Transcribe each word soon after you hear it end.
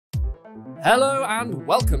Hello and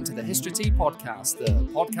welcome to the Histro-Tea podcast, the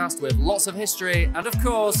podcast with lots of history and, of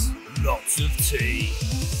course, lots of tea.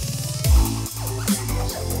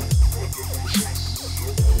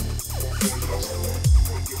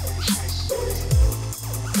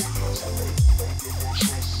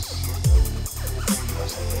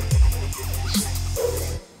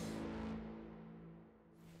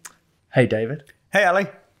 Hey, David. Hey, Ali.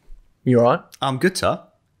 You all right? I'm good, sir.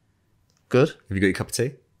 Good. Have you got your cup of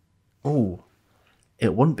tea? Oh,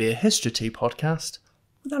 it wouldn't be a Histro-Tea podcast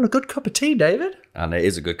without a good cup of tea, David. And it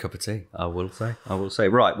is a good cup of tea, I will say.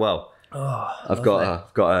 Right, well, I've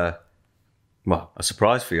got a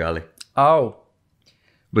surprise for you, Ali. Oh.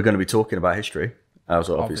 We're going to be talking about history.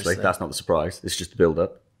 Obviously. That's not the surprise. It's just a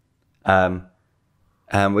build-up. And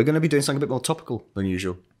we're going to be doing something a bit more topical than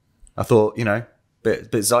usual. I thought,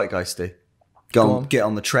 bit zeitgeisty. Get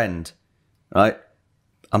on the trend, right?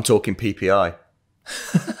 I'm talking PPI.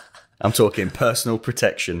 I'm talking personal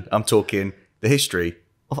protection. I'm talking the history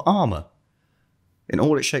of armour in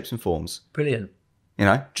all its shapes and forms. Brilliant.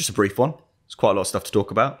 Just a brief one. There's quite a lot of stuff to talk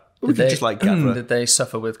about. Did they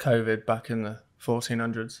suffer with COVID back in the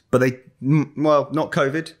 1400s? But not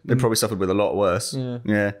COVID. They probably suffered with a lot worse.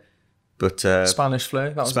 Yeah. But Spanish flu.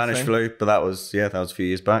 That was but that was a few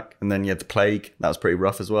years back. And then you had the plague. That was pretty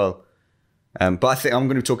rough as well. But I think I'm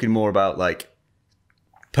going to be talking more about like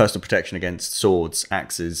personal protection against swords,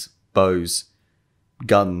 axes, bows,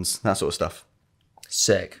 guns, that sort of stuff.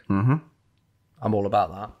 Sick. Mm-hmm. I'm all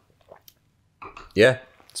about that. Yeah,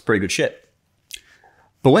 it's pretty good shit.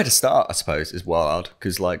 But where to start, I suppose, is wild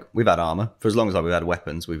because like we've had armor for as long as we've had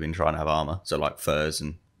weapons. We've been trying to have armor, so like furs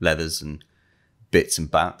and leathers and bits and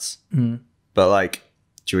bats. Mm. But like,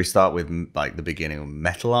 should we start with like the beginning of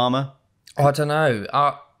metal armor? I don't know.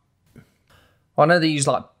 I know they used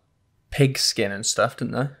like pig skin and stuff,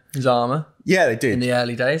 didn't they? As armor. Yeah, they did in the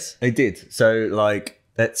early days. They did. So like,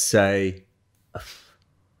 let's say,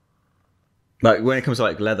 like when it comes to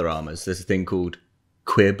like leather armors, there's a thing called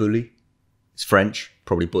cuir bully. It's French.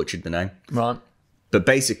 Probably butchered the name. Right. But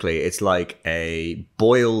basically, it's like a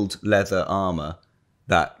boiled leather armor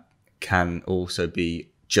that can also be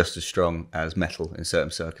just as strong as metal in certain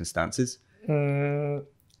circumstances.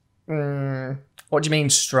 What do you mean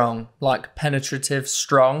strong? Like penetrative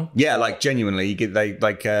strong? Yeah, like genuinely, you get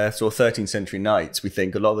sort of 13th century knights. We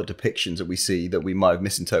think a lot of the depictions that we see that we might have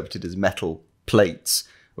misinterpreted as metal plates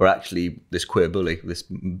were actually this cuir bully, this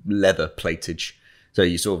leather platage. So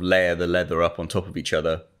you sort of layer the leather up on top of each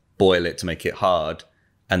other, boil it to make it hard,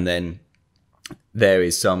 and then there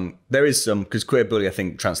is some because cuir bully I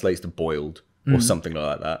think translates to boiled or something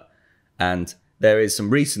like that, and there is some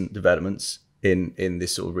recent developments in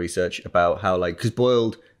this sort of research about how like because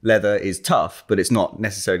boiled leather is tough, but it's not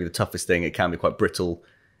necessarily the toughest thing. It can be quite brittle.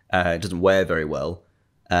 It doesn't wear very well,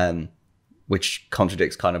 which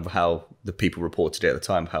contradicts kind of how the people reported it at the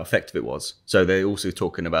time, how effective it was. So they're also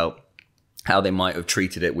talking about how they might have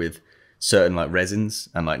treated it with certain like resins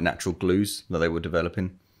and like natural glues that they were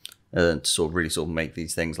developing to sort of make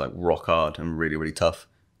these things like rock hard and really, really tough,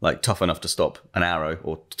 like tough enough to stop an arrow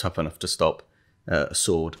or tough enough to stop a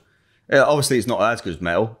sword. Obviously, it's not as good as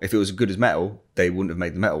metal. If it was as good as metal, they wouldn't have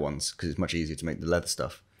made the metal ones because it's much easier to make the leather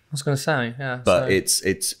stuff. I was going to say, yeah. But it's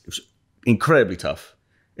incredibly tough.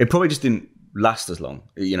 It probably just didn't last as long.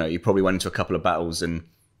 You probably went into a couple of battles and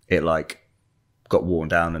it like got worn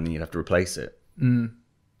down and then you'd have to replace it. Mm.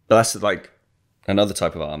 But that's like another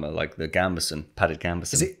type of armor, like the gambeson, padded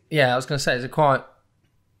gambeson. Is it? Yeah, I was going to say, is it quite?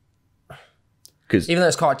 Because even though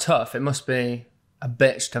it's quite tough, it must be a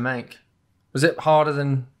bitch to make. Was it harder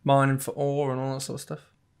than mining for ore and all that sort of stuff?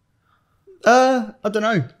 I don't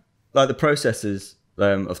know. Like the processes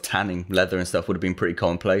of tanning leather and stuff would have been pretty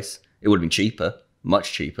commonplace. It would have been cheaper,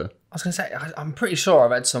 much cheaper. I was going to say, I'm pretty sure I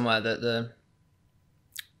read somewhere that the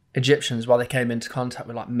Egyptians, while they came into contact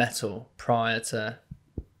with like metal prior to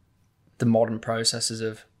the modern processes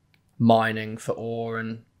of mining for ore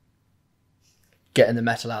and getting the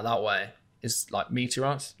metal out that way, is like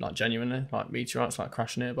meteorites, like genuinely, like meteorites like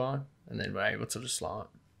crash nearby. And then we're able to just like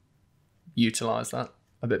utilize that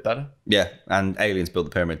a bit better. Yeah, and aliens built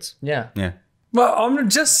the pyramids. Yeah. Yeah. Well, I'm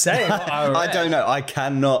just saying. I don't know. I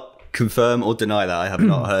cannot confirm or deny that. I have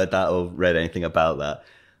not heard that or read anything about that.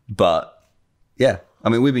 But yeah, I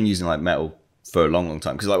mean, we've been using like metal for a long, long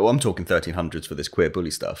time because like I'm talking 1300s for this cuir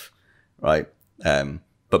bully stuff, right?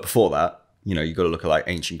 But before that, you got to look at like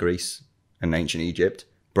ancient Greece and ancient Egypt.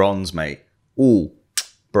 Bronze, mate. Ooh,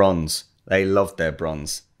 bronze. They loved their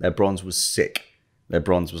bronze. Their bronze was sick. Their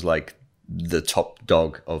bronze was like the top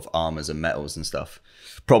dog of armors and metals and stuff.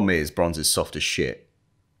 Problem is, bronze is soft as shit.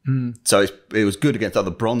 Mm. So it was good against other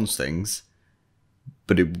bronze things,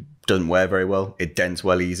 but it doesn't wear very well. It dents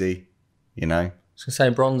well easy, you know. I was gonna say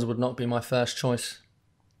bronze would not be my first choice.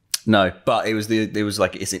 No, but it was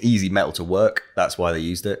like it's an easy metal to work. That's why they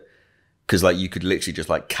used it, because like you could literally just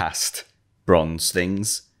like cast bronze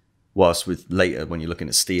things, whilst with later when you're looking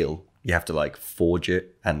at steel, you have to like forge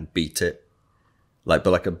it and beat it. Like,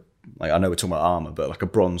 but like I know we're talking about armor, but like a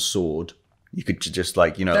bronze sword, you could just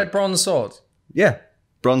like, you know, Dead bronze swords. yeah,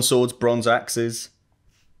 bronze swords, bronze axes.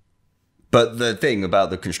 But the thing about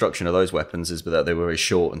the construction of those weapons is that they were very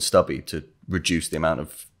short and stubby to reduce the amount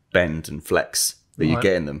of bend and flex that you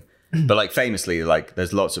get in them. But like famously, like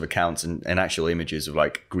there's lots of accounts and actual images of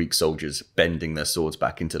like Greek soldiers bending their swords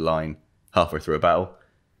back into line halfway through a battle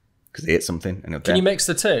because they hit something. And can you mix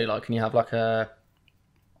the two? Like, can you have like I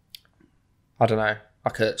don't know,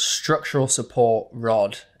 like a structural support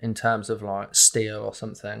rod in terms of like steel or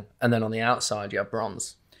something, and then on the outside you have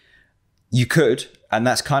bronze? You could, and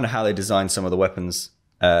that's kind of how they designed some of the weapons,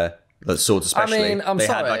 the swords especially. I mean, they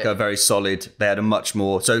had like a very solid. They had a much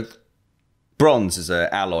more so. Bronze is an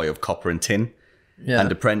alloy of copper and tin, and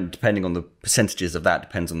depending on the percentages of that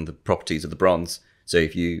depends on the properties of the bronze. So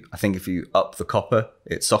if you up the copper,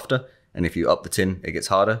 it's softer, and if you up the tin, it gets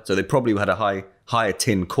harder. So they probably had a higher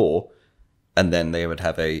tin core, and then they would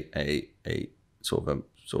have a softer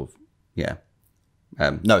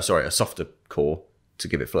core to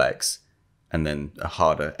give it flex, and then a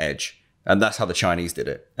harder edge. And that's how the Chinese did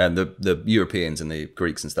it. And the Europeans and the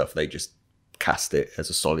Greeks and stuff, they just cast it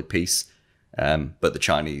as a solid piece. But the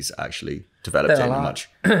Chinese actually developed it in a much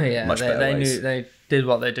better ways. They did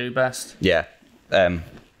what they do best. Yeah.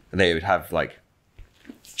 They would have like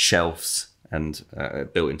shelves and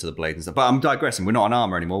built into the blade and stuff. But I'm digressing. We're not on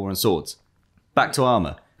armor anymore. We're on swords. Back to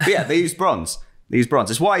armor. But yeah, they used bronze.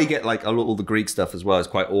 It's why you get like all the Greek stuff as well. It's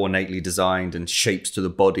quite ornately designed and shapes to the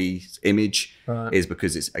body's image. Right. Is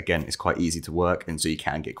because it's quite easy to work, and so you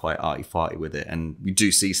can get quite arty-farty with it. And you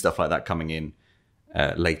do see stuff like that coming in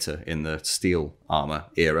later in the steel armor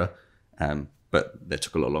era, but they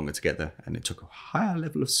took a lot longer to get there, and it took a higher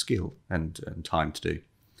level of skill and time to do.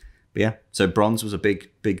 But yeah, so bronze was a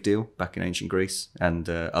big deal back in ancient Greece and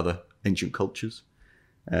other ancient cultures.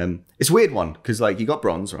 It's a weird one because like you got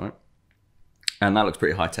bronze, right? And that looks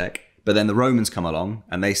pretty high tech. But then the Romans come along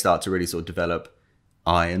and they start to really sort of develop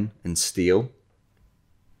iron and steel.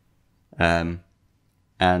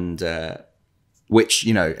 Which,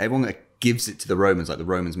 you know, everyone gives it to the Romans, like the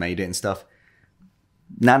Romans made it and stuff.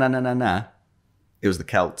 Nah. It was the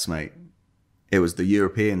Celts, mate. It was the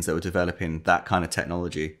Europeans that were developing that kind of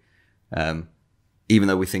technology. Even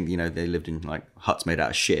though we think, you know, they lived in like huts made out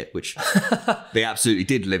of shit, which they absolutely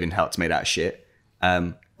did live in huts made out of shit.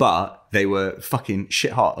 But they were fucking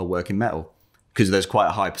shit hot at working metal because there's quite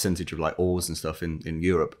a high percentage of like ores and stuff in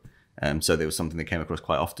Europe. So there was something they came across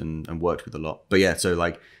quite often and worked with a lot. But yeah, so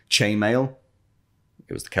like chainmail,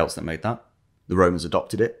 it was the Celts that made that. The Romans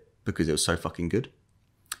adopted it because it was so fucking good.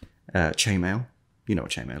 Chainmail, you know what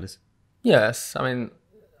chainmail is? Yes, I mean,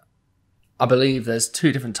 I believe there's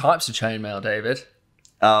two different types of chainmail, David.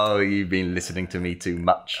 Oh, you've been listening to me too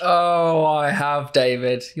much. Oh, I have,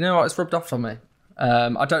 David. You know what? It's rubbed off on me.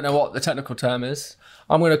 I don't know what the technical term is.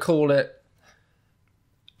 I'm going to call it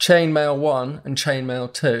chainmail 1 and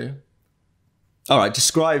chainmail 2. All right,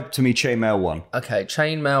 describe to me chainmail 1. Okay,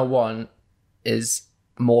 chainmail 1 is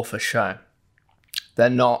more for show.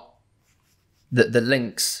 They're not... The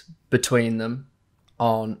links between them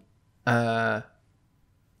aren't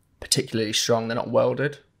particularly strong. They're not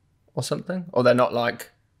welded or something. Or they're not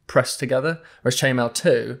like pressed together. Whereas chainmail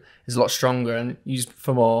 2 is a lot stronger and used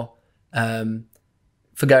for more...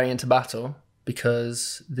 for going into battle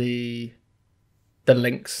because the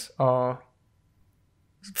links are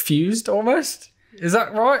fused almost. Is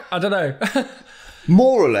that right? I don't know.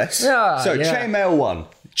 More or less. Yeah. So chainmail 1.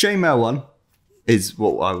 Chainmail 1 is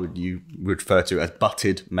what you refer to as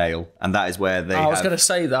butted mail, and that is where they. I was going to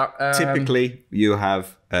say that. Typically, you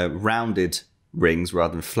have rounded rings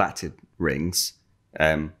rather than flatted rings,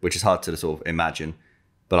 which is hard to sort of imagine.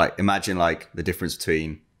 But like imagine like the difference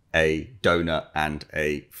between a donut and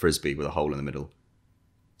a frisbee with a hole in the middle.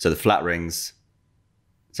 So the flat rings,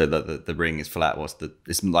 so the ring is flat, whilst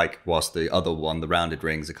the other one, the rounded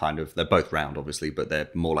rings are kind of, they're both round obviously, but they're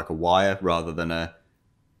more like a wire rather than a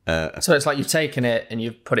so it's like you've taken it and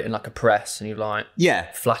you've put it in like a press and you've like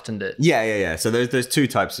flattened it. Yeah. So there's two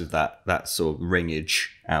types of that sort of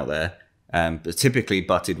ringage out there. But typically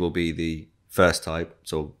butted will be the first type,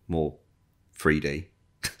 so more 3D.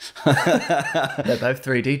 They're both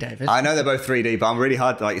 3D, David. I know they're both 3D, but I'm really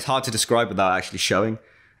it's hard to describe without actually showing.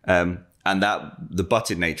 And that the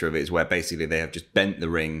butted nature of it is where basically they have just bent the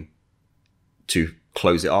ring to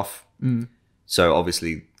close it off. So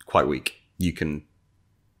obviously quite weak. You can,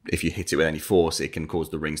 if you hit it with any force, it can cause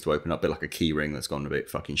the rings to open up, a bit like a key ring that's gone a bit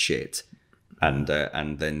fucking shit. And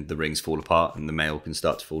then the rings fall apart and the mail can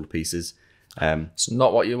start to fall to pieces. It's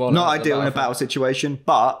not what you want. Not ideal in a battle situation,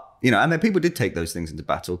 but, and then people did take those things into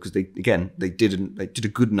battle because they did a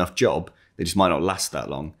good enough job. They just might not last that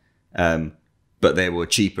long. But they were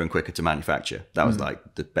cheaper and quicker to manufacture. That was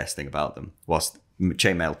like the best thing about them. Whilst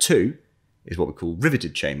chainmail 2 is what we call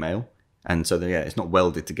riveted chainmail. And so, it's not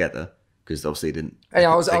welded together because obviously it didn't.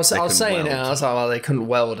 Yeah, I was saying it. I was like, well, they couldn't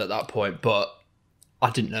weld at that point, but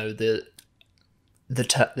I didn't know the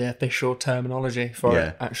official terminology for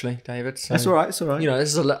it, actually, David. So, That's all right. It's all right.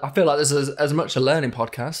 This is I feel like this is as much a learning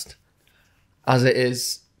podcast as it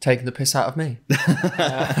is taking the piss out of me.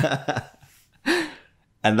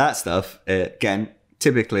 And that stuff, again,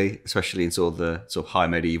 typically, especially in sort of high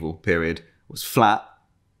medieval period, was flat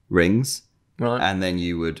rings. Right. And then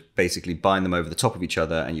you would basically bind them over the top of each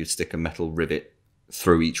other and you'd stick a metal rivet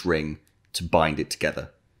through each ring to bind it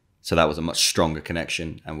together. So that was a much stronger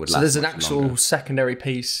connection and would last. So there's an actual secondary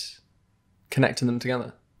piece connecting them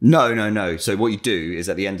together? No. So what you do is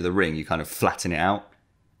at the end of the ring, you kind of flatten it out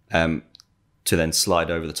to then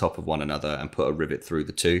slide over the top of one another and put a rivet through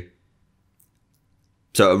the two.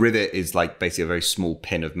 So a rivet is like basically a very small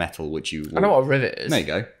pin of metal, which you... I know what a rivet is. There you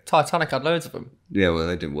go. Titanic had loads of them. Yeah, well,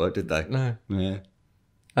 they didn't work, did they? No. Yeah.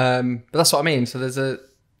 But that's what I mean. So so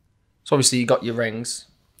obviously you got your rings.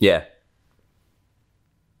 Yeah.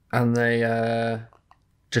 And they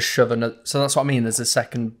just shove another... So that's what I mean. There's a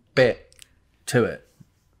second bit to it,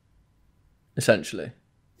 essentially.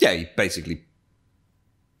 Yeah, you basically...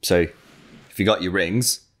 So if you got your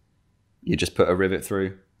rings, you just put a rivet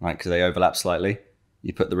through, right? Because they overlap slightly.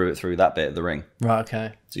 You put the rivet through that bit of the ring. Right,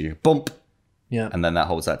 okay. So you bump. Yeah. And then that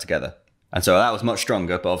holds that together. And so that was much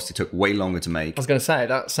stronger, but obviously took way longer to make. I was going to say,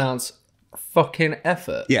 that sounds fucking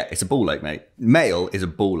effort. Yeah, it's a ball ache, mate. Mail is a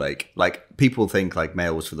ball ache. Like, people think like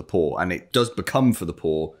mail was for the poor, and it does become for the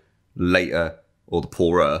poor later, or the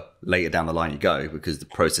poorer, later down the line you go, because the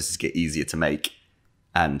processes get easier to make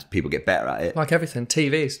and people get better at it. Like everything.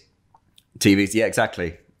 TVs, yeah,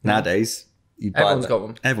 exactly. Nowadays... Everyone's got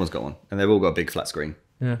one. Everyone's got one. And they've all got a big flat screen,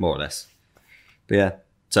 more or less. But yeah,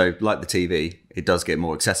 so like the TV, it does get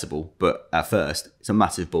more accessible. But at first, it's a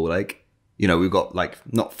massive ball ache. We've got like,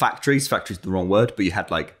 not factories is the wrong word, but you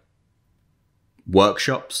had like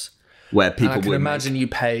workshops where people would... I can imagine you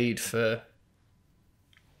paid for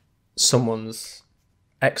someone's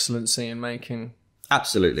excellency in making...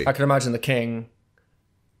 Absolutely. I can imagine the king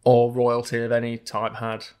or royalty of any type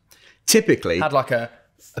had like a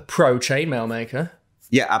pro chainmail maker.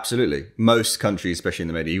 Yeah, absolutely. Most countries, especially in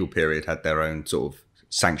the medieval period, had their own sort of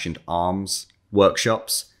sanctioned arms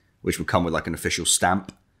workshops, which would come with like an official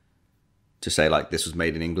stamp to say like this was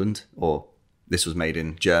made in England or this was made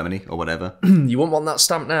in Germany or whatever. You wouldn't want that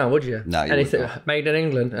stamp now, would you? No, you anything wouldn't. Made in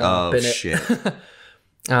England. Oh shit.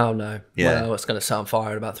 Oh no. Yeah. Well, it's going to sound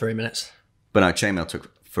fire in about 3 minutes. But no, chainmail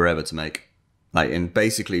took forever to make. Like, and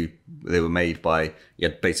basically they were made by, you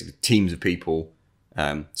had basically teams of people.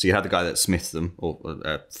 So you had the guy that smiths them or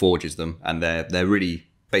forges them, and they're really,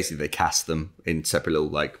 basically they cast them in separate little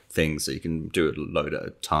like things, so you can do a load at a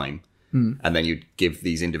time. And then you'd give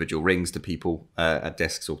these individual rings to people at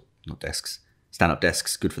desks, or not desks, stand-up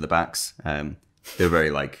desks, good for the backs. They were very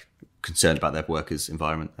like concerned about their workers'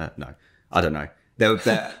 environment. No, I don't know.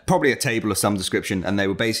 They're probably a table of some description, and they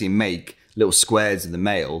would basically make little squares of the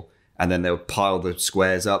mail, and then they would pile the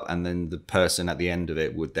squares up, and then the person at the end of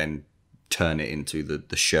it would then turn it into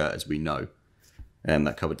the shirt as we know. And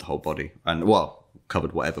that covered the whole body, and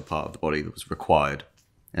covered whatever part of the body that was required.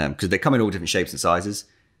 Because they come in all different shapes and sizes.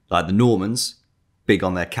 Like the Normans, big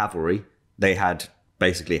on their cavalry, they had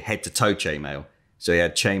basically head-to-toe chainmail. So you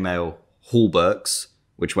had chainmail hauberks,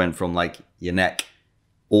 which went from like your neck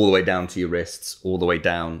all the way down to your wrists, all the way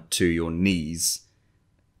down to your knees.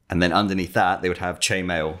 And then underneath that, they would have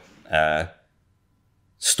chainmail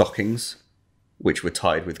stockings, which were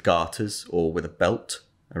tied with garters or with a belt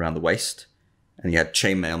around the waist. And you had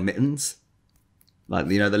chainmail mittens, like,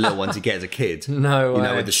 the little ones you get as a kid. No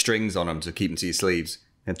way. With the strings on them to keep them to your sleeves.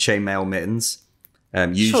 And chainmail mittens.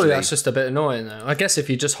 Usually, surely that's just a bit annoying, though. I guess if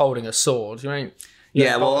you're just holding a sword, you ain't...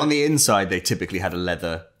 Yeah, well, on the inside, they typically had a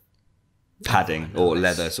leather padding or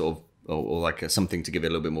leather sort of, or like something to give it a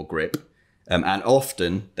little bit more grip. And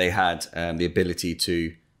often they had the ability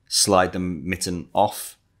to slide the mitten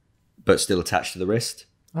off, but still attached to the wrist.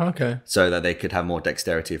 Okay. So that they could have more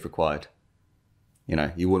dexterity if required.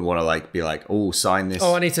 You wouldn't want to be like, oh, sign this.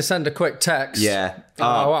 Oh, I need to send a quick text. Yeah.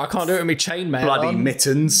 I can't do it with my chainmail bloody on.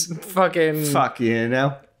 mittens. Fucking. Fuck you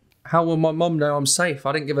know. How will my mum know I'm safe?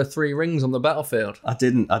 I didn't give her 3 rings on the battlefield. I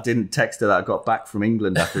didn't text her that I got back from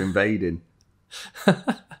England after invading.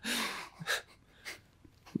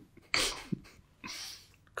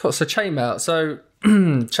 Cool. So chainmail. So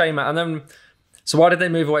chainmail, and then so why did they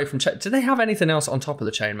move away from chain? Did they have anything else on top of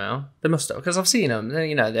the chainmail? They must have, because I've seen them.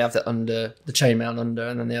 They have the chainmail under,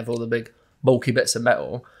 and then they have all the big bulky bits of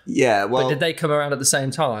metal. Yeah. Well, but did they come around at the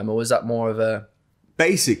same time, or was that more of a?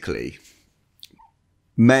 Basically,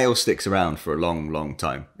 mail sticks around for a long, long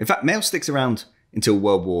time. In fact, mail sticks around until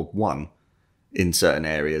World War One in certain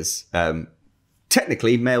areas.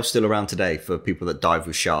 Technically, mail's still around today for people that dive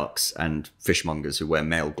with sharks and fishmongers who wear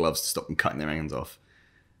mail gloves to stop them cutting their hands off.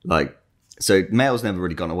 So mail's never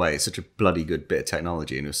really gone away. It's such a bloody good bit of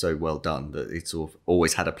technology, and it was so well done that it's sort of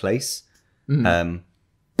always had a place.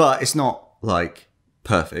 But it's not like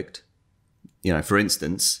perfect. For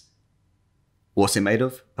instance, what's it made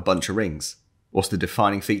of? A bunch of rings. What's the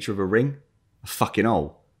defining feature of a ring? A fucking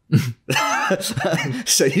hole.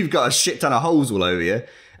 So you've got a shit ton of holes all over you.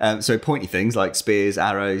 So pointy things like spears,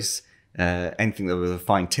 arrows, anything that with a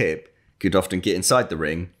fine tip could often get inside the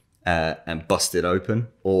ring and bust it open,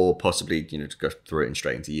 or possibly to go through it and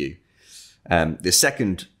straight into you. The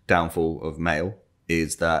second downfall of mail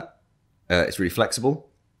is that it's really flexible,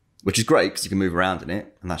 which is great because you can move around in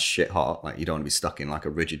it, and that's shit hot. Like, you don't want to be stuck in like a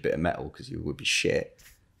rigid bit of metal because you would be shit.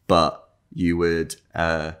 But you would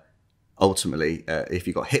ultimately, if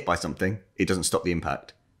you got hit by something, it doesn't stop the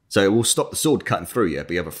impact. So it will stop the sword cutting through you,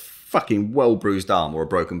 but you have a fucking well-bruised arm or a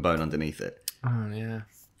broken bone underneath it. Oh, yeah.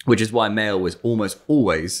 Which is why mail was almost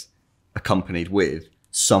always accompanied with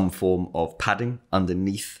some form of padding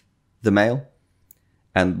underneath the mail.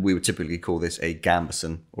 And we would typically call this a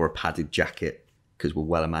gambeson or a padded jacket, because we're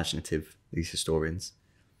well imaginative, these historians.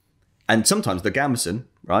 And sometimes the gambeson,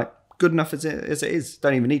 right, good enough as it is,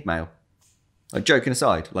 don't even need mail. Like, joking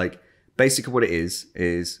aside, like, basically what it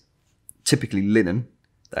is typically linen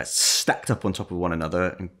that's stacked up on top of one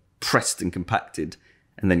another and pressed and compacted,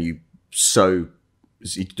 and then you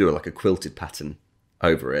do like a quilted pattern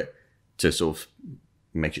over it to sort of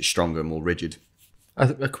make it stronger and more rigid.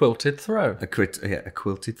 A quilted throw. A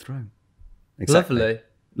quilted throw. Exactly.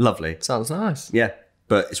 Lovely. Sounds nice. Yeah,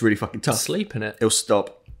 but it's really fucking tough. Sleep in it. It'll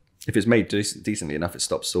stop, if it's made decently enough, it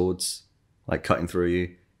stops swords like cutting through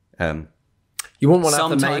you. You wouldn't want to have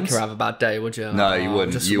the maker have a bad day, would you? No, you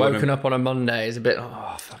wouldn't. Just woken up on a Monday is a bit,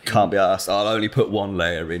 fucking... Can't be asked. I'll only put one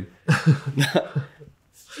layer in.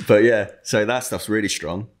 But yeah, so that stuff's really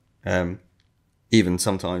strong. Even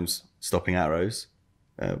sometimes stopping arrows,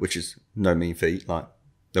 which is no mean feat. Like,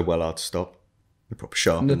 they're well hard to stop. They're proper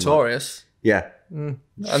sharp. Notorious. Yeah. And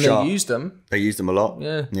sharp. They used them. They used them a lot.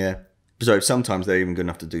 Yeah. Yeah. So sometimes they're even good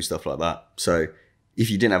enough to do stuff like that. So if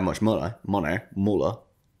you didn't have much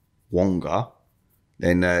wonga,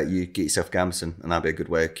 then you get yourself a gambeson, and that'd be a good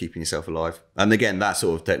way of keeping yourself alive. And again, that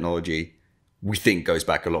sort of technology, we think, goes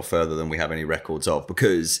back a lot further than we have any records of,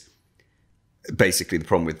 because basically the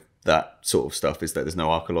problem with that sort of stuff is that there's no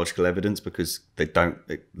archaeological evidence, because they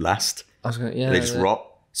last. They just rot.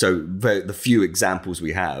 So the few examples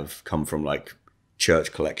we have come from like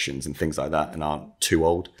church collections and things like that, and aren't too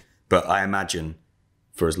old. But I imagine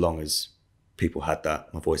for as long as people had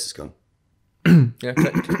that, my voice is gone.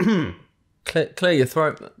 Yeah, clear your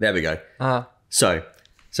throat. There we go. So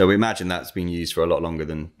we imagine that's been used for a lot longer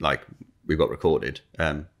than like we've got recorded.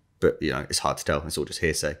 But it's hard to tell. It's all just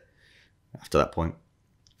hearsay after that point.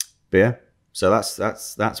 But yeah, so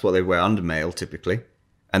that's what they wear under mail typically.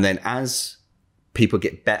 And then as people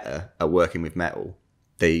get better at working with metal,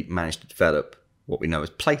 they manage to develop what we know as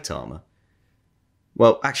plate armor.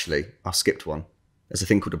 Well, actually, I skipped one. There's a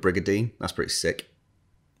thing called a brigandine. That's pretty sick.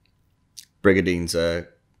 Brigandines are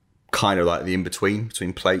kind of like the in-between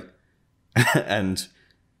between plate and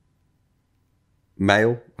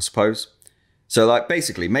mail, I suppose. So like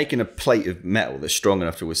basically making a plate of metal that's strong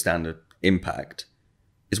enough to withstand an impact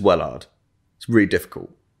is well hard. It's really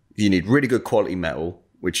difficult. You need really good quality metal,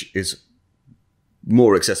 which is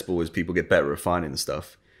more accessible as people get better at refining the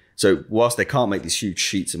stuff. So whilst they can't make these huge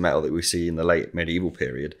sheets of metal that we see in the late medieval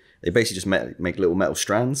period, they basically just make little metal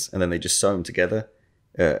strands, and then they just sew them together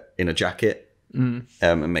in a jacket and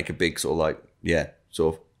make a big sort of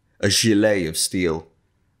a gilet of steel.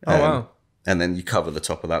 Wow. And then you cover the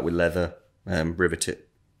top of that with leather, rivet it,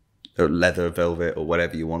 or leather, velvet, or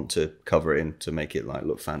whatever you want to cover it in to make it like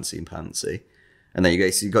look fancy and pantsy. And then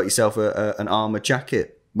you got yourself an armor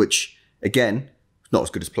jacket, which again, not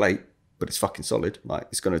as good as plate, but it's fucking solid. Like,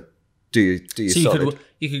 it's going to do you solid.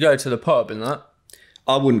 You could go to the pub in that.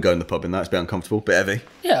 I wouldn't go in the pub in that. It's a bit uncomfortable, bit heavy.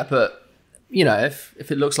 Yeah, but,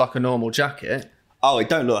 if it looks like a normal jacket, Oh, it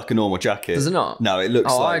don't look like a normal jacket. Does it not? No, it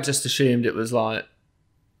looks I like... just assumed it was like,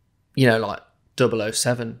 you know, like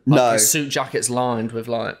 007. Like No. his suit jacket's lined with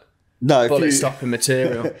like No, bullet stopping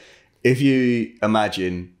material. If you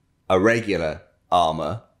imagine a regular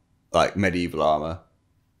armour, like medieval armour,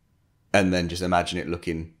 and then just imagine it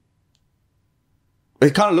looking...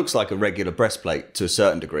 It kind of looks like a regular breastplate to a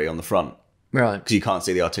certain degree on the front. Right. Because you can't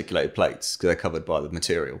see the articulated plates because they're covered by the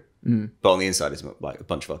material. But on the inside is like a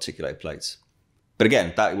bunch of articulated plates. But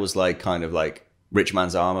again, that was like kind of like rich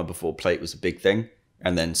man's armour before plate was a big thing,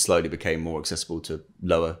 and then slowly became more accessible to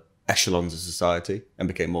lower echelons of society and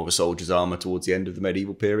became more of a soldier's armour towards the end of the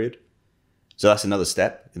medieval period. So that's another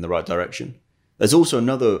step in the right direction. There's also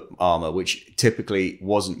another armour which typically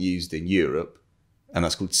wasn't used in Europe, and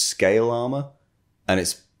that's called scale armour. And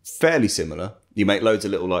it's fairly similar. You make loads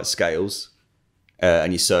of little like scales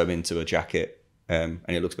and you sew them into a jacket, and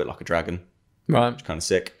it looks a bit like a dragon. Right. Which is kind of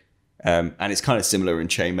sick. And it's kind of similar in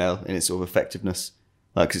chainmail in its sort of effectiveness.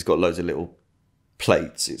 Like, 'cause it's got loads of little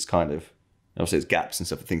plates. It's kind of, obviously there's gaps and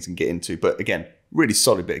stuff that things can get into. But again, really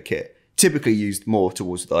solid bit of kit. Typically used more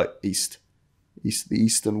towards like the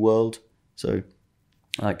Eastern world. So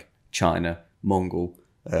like China, Mongol,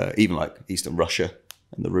 even like Eastern Russia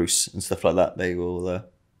and the Rus and stuff like that. They will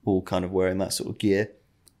all kind of wearing that sort of gear.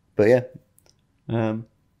 But yeah,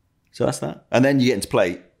 so that's that. And then you get into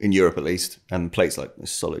plate, in Europe at least, and plate's like a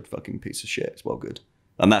solid fucking piece of shit. It's well good.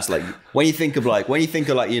 And that's like, when you think of like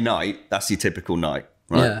your knight, that's your typical knight,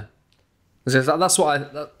 right? Yeah. That's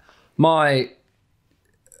what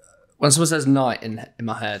when someone says knight in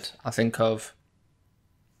my head, I think of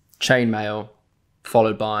chainmail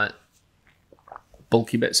followed by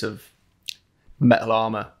bulky bits of metal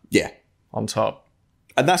armor. Yeah. On top.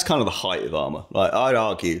 And that's kind of the height of armor. Like, I'd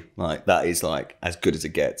argue like that is like as good as it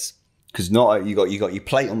gets. Because not you got your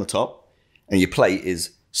plate on the top, and your plate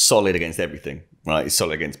is solid against everything, right? It's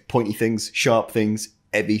solid against pointy things, sharp things,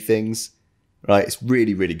 heavy things, right? It's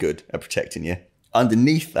really, really good at protecting you.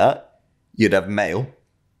 Underneath that, you'd have mail,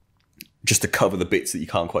 just to cover the bits that you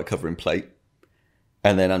can't quite cover in plate.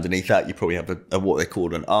 And then underneath that, you probably have a what they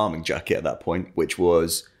called an arming jacket at that point, which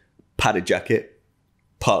was padded jacket,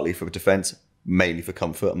 partly for defense, mainly for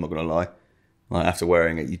comfort. I'm not going to lie. Like, after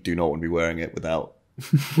wearing it, you do not want to be wearing it without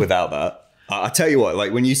that. I tell you what,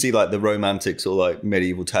 like when you see like the romantics or like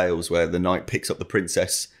medieval tales where the knight picks up the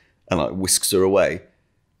princess and like whisks her away,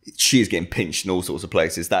 she is getting pinched in all sorts of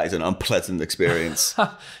places. That is an unpleasant experience.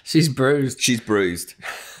 She's bruised. She's bruised.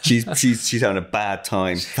 She's having a bad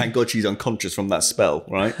time. Thank God she's unconscious from that spell,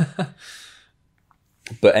 right?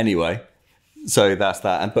 But anyway, so that's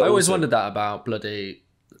that. And but I always wondered that about bloody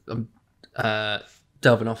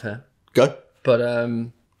delving off here. Go.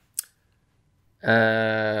 But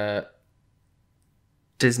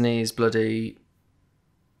Disney's bloody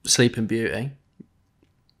Sleeping Beauty.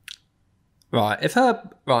 Right,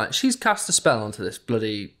 she's cast a spell onto this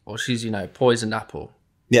bloody, or she's, poisoned apple.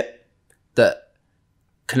 Yeah. That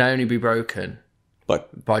can only be broken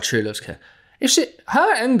by true love's kiss. If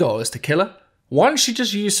her end goal is to kill her, why don't she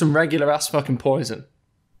just use some regular ass fucking poison?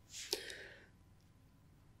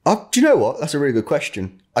 Do you know what? That's a really good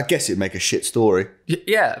question. I guess it'd make a shit story.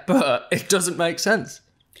 Yeah, but it doesn't make sense.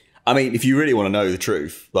 I mean, if you really want to know the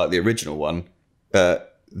truth, like the original one, the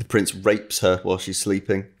prince rapes her while she's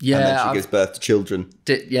sleeping. Yeah, and then she gives birth to children.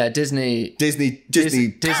 Disney.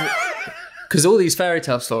 Because all these fairy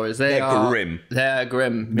tale stories, they're grim. They're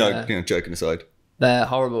grim. No, joking aside. They're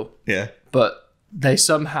horrible. Yeah. But they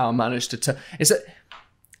somehow managed to...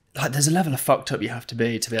 there's a level of fucked up you have to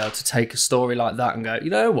be able to take a story like that and go, you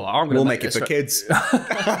know what, I'm going to make it for kids.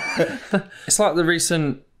 It's like the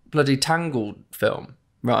recent bloody Tangled film,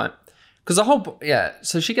 right? Because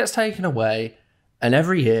so she gets taken away, and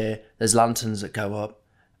every year there's lanterns that go up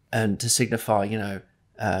and to signify,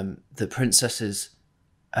 the princess's,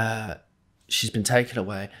 she's been taken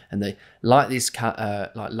away, and they light these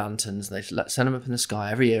like lanterns. They send them up in the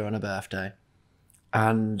sky every year on her birthday,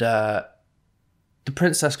 and the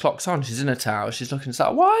princess clocks on. She's in a tower. She's looking. It's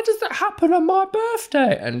like, why does that happen on my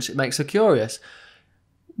birthday? And it makes her curious.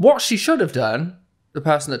 What she should have done, the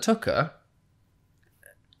person that took her,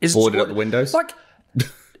 is boarded up the windows. Like,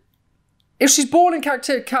 if she's born in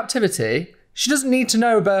captivity, she doesn't need to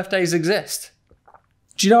know birthdays exist.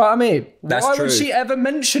 Do you know what I mean? That's why true. would she ever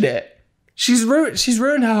mention it? She's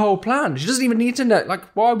ruined her whole plan. She doesn't even need to know. Like,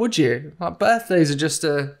 why would you? Like, birthdays are just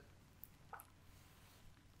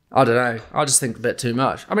I don't know. I just think a bit too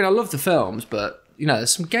much. I mean, I love the films, but,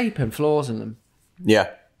 there's some gaping flaws in them. Yeah.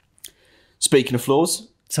 Speaking of flaws.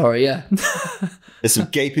 Sorry, yeah. There's some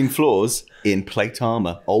gaping flaws in plate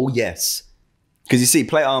armour. Oh, yes. Because you see,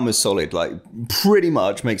 plate armor's solid, like pretty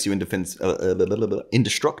much makes you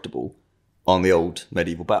indestructible on the old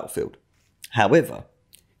medieval battlefield. However,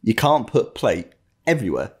 you can't put plate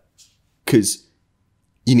everywhere because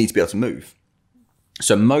you need to be able to move.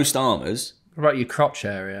 So most armors... What about your crotch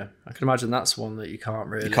area? I can imagine that's one that you can't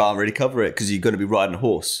really... You can't really cover it because you're going to be riding a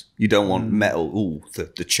horse. You don't want metal. Ooh,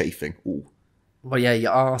 the chafing. Ooh. Well, yeah,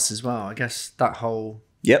 your arse as well. I guess that whole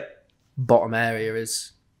bottom area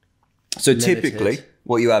is So limited. typically,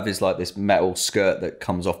 what you have is like this metal skirt that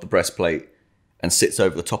comes off the breastplate and sits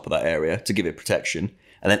over the top of that area to give it protection.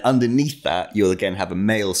 And then underneath that, you'll again have a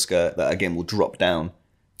mail skirt that again will drop down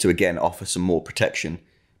to again offer some more protection.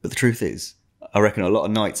 But the truth is, I reckon a lot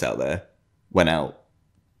of knights out there went out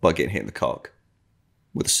by getting hit in the cock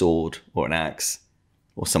with a sword or an axe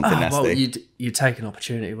or something nasty. Well, you'd take an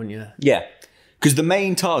opportunity, wouldn't you? Yeah. Because the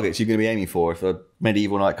main targets you're going to be aiming for if a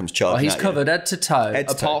medieval knight comes charging He's at covered you, head to toe,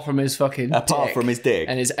 apart from his fucking dick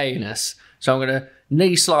and his anus. So I'm going to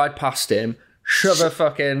knee slide past him, shove a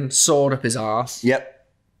fucking sword up his arse. Yep.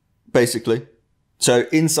 Basically. So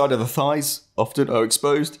inside of the thighs often are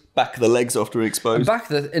exposed. Back of the legs often are exposed.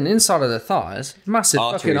 And inside of the thighs, massive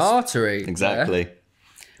fucking artery. Exactly. There.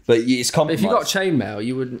 But it's compromised. If you've got chainmail,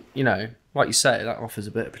 you wouldn't, like you say, that offers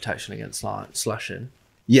a bit of protection against like slashing.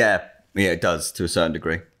 Yeah, it does to a certain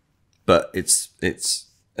degree. But it's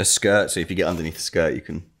a skirt, so if you get underneath the skirt, you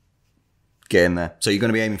can get in there. So you're going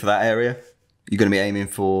to be aiming for that area. You're going to be aiming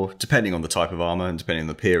for, depending on the type of armor and depending on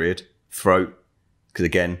the period, throat. Because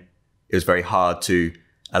again, it was very hard to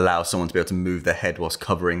allow someone to be able to move their head whilst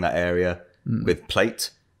covering that area with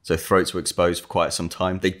plate. So throats were exposed for quite some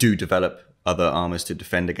time. They do develop other armors to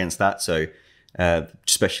defend against that. So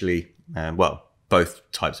especially, both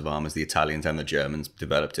types of armors, the Italians and the Germans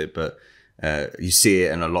developed it. But you see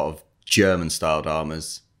it in a lot of German-styled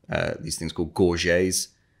armors, these things called gorgets.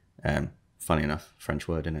 Funny enough, French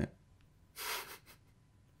word, isn't it?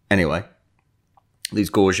 Anyway, these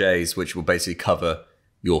gorgets, which will basically cover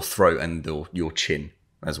your throat and your chin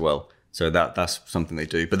as well. So that's something they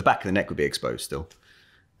do. But the back of the neck would be exposed still.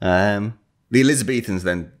 The Elizabethans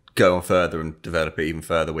then go on further and develop it even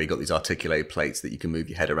further, where you got these articulated plates that you can move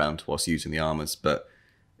your head around whilst using the armors. But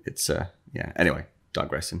it's, anyway,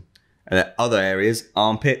 digressing. And then other areas,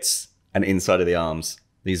 armpits and inside of the arms.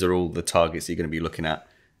 These are all the targets you're going to be looking at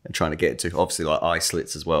and trying to get to. Obviously, like eye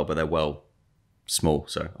slits as well, but they're well small.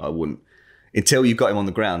 So I wouldn't, until you've got him on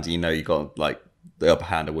the ground and you know you've got like the upper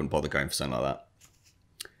hand, I wouldn't bother going for something like that.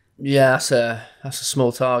 Yeah, that's a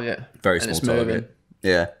small target. Very small target. Moving.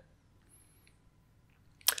 Yeah.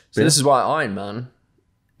 So this is why Iron Man,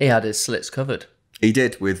 he had his slits covered. He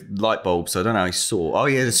did, with light bulbs. So I don't know how he saw. Oh,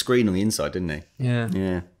 he had a screen on the inside, didn't he? Yeah.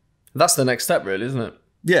 Yeah. That's the next step, really, isn't it?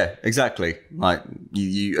 Yeah, exactly. Like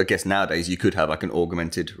you I guess nowadays you could have like an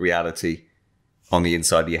augmented reality on the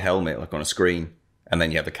inside of your helmet, like on a screen, and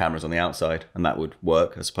then you have the cameras on the outside, and that would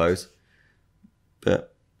work, I suppose.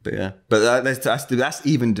 But yeah, but that's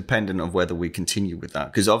even dependent on whether we continue with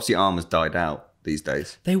that, because obviously armor's died out these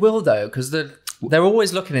days. They will though, because they're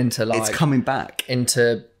always looking into like it's coming back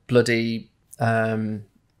into bloody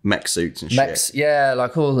mech suits and shit. Yeah,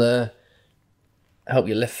 like all the help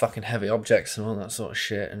you lift fucking heavy objects and all that sort of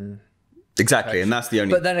shit. And exactly, and that's the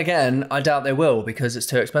only. But then again, I doubt they will, because it's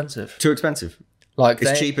too expensive. Too expensive. Like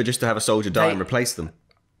it's cheaper just to have a soldier die and replace them.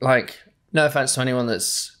 Like, no offense to anyone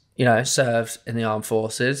that's served in the armed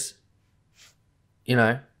forces.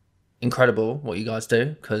 Incredible what you guys do,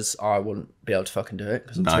 because I wouldn't be able to fucking do it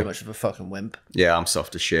because I'm too much of a fucking wimp. Yeah, I'm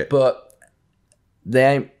soft as shit. But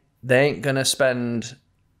they ain't gonna spend,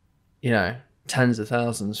 tens of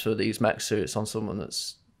thousands for these mech suits on someone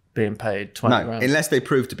that's being paid 20 grand. Unless they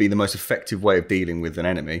prove to be the most effective way of dealing with an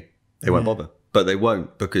enemy, they won't bother. But they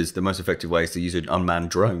won't, because the most effective way is to use an unmanned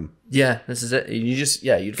drone. Yeah, this is it. You just,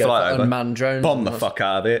 you'd go for unmanned drones. Bomb the fuck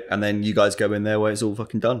out of it, and then you guys go in there where it's all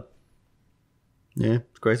fucking done. Yeah,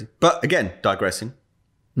 it's crazy. But again, digressing.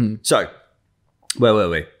 So, where were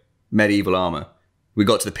we? Medieval armor. We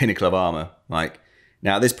got to the pinnacle of armor. Like,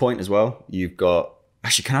 now at this point as well, you've got...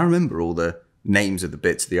 Actually, can I remember all the names of the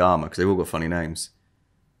bits of the armor? Because they've all got funny names.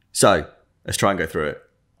 So, let's try and go through it.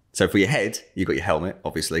 So for your head, you've got your helmet,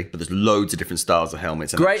 obviously, but there's loads of different styles of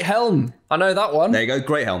helmets. Great helm. I know that one. There you go.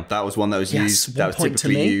 Great helm. That was one that was used. That was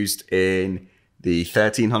typically used in the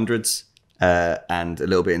 1300s and a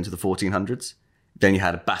little bit into the 1400s. Then you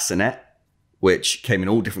had a bassinet, which came in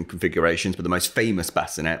all different configurations, but the most famous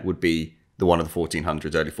bassinet would be the one of the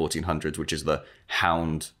 1400s, early 1400s, which is the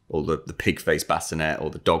hound or the pig face bassinet or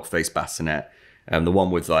the dog face bassinet. The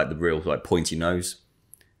one with like the real like pointy nose.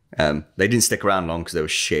 They didn't stick around long because they were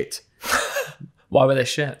shit. Why were they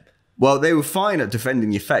shit? Well, they were fine at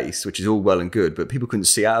defending your face, which is all well and good, but people couldn't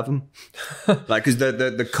see out of them. Like, because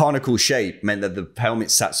the conical shape meant that the helmet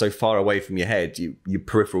sat so far away from your head, your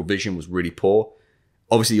peripheral vision was really poor.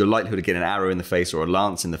 Obviously, your likelihood of getting an arrow in the face or a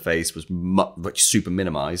lance in the face was much super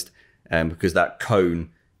minimized, because that cone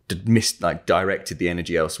directed the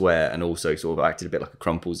energy elsewhere, and also sort of acted a bit like a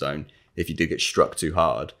crumple zone if you did get struck too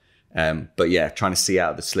hard. But yeah, trying to see out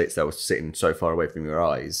of the slits that were sitting so far away from your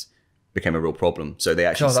eyes became a real problem. So they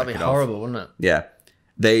actually that'd be horrible, wouldn't it? Yeah.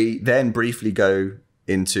 They then briefly go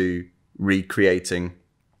into recreating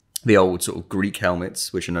the old sort of Greek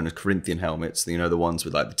helmets, which are known as Corinthian helmets. You know, the ones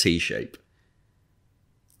with like the T shape.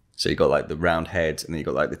 So you got like the round head, and then you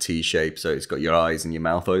got like the T shape. So it's got your eyes and your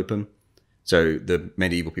mouth open. So the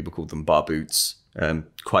medieval people called them bar boots.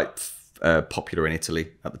 Quite popular in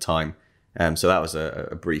Italy at the time. So that was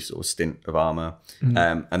a brief sort of stint of armor.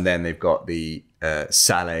 And then they've got the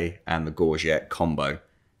Sallet and the Gorget combo.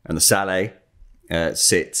 And the Sallet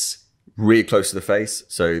sits really close to the face.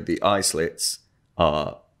 So the eye slits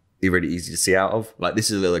are really easy to see out of. Like, this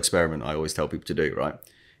is a little experiment I always tell people to do, right?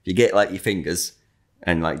 If you get like your fingers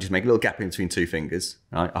and like just make a little gap in between two fingers.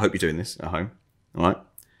 All right? I hope you're doing this at home. All right?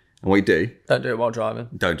 And what you do... Don't do it while driving.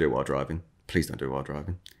 Don't do it while driving. Please don't do it while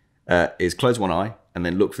driving. Is close one eye and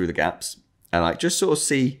then look through the gaps and like just sort of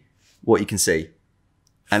see what you can see.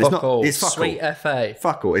 And fuck it's not all. it's fuck Sweet all. FA.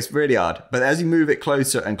 Fuck all. It's really hard. But as you move it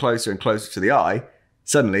closer and closer and closer to the eye,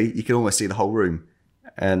 suddenly you can almost see the whole room.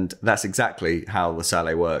 And that's exactly how the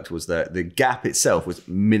Sallet worked, was that the gap itself was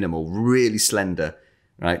minimal, really slender,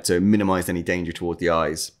 right? So it minimized any danger towards the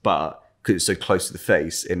eyes. But because it's so close to the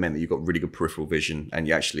face, it meant that you got really good peripheral vision, and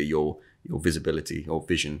you actually your visibility or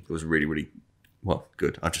vision was really, really well,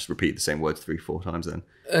 good. I just repeated the same words 3-4 times then.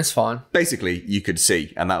 It's fine. Basically, you could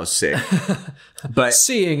see, and that was sick. But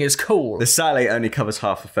seeing is cool. The Sallet only covers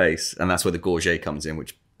half the face, and that's where the Gorget comes in,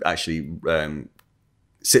 which actually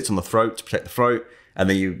sits on the throat to protect the throat. And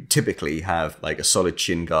then you typically have like a solid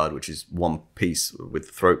chin guard, which is one piece with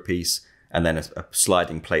the throat piece, and then a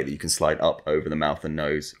sliding plate that you can slide up over the mouth and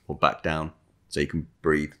nose or back down, so you can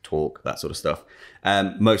breathe, talk, that sort of stuff.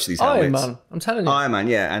 Most of these helmets... Iron Man, I'm telling you. Iron Man,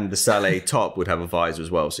 yeah. And the Sallet top would have a visor as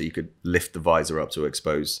well, so you could lift the visor up to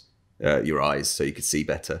expose your eyes so you could see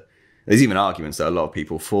better. There's even arguments that a lot of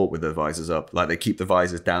people fought with their visors up. Like, they keep the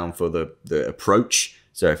visors down for the approach,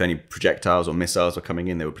 so if any projectiles or missiles were coming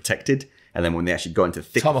in, they were protected. And then when they actually got into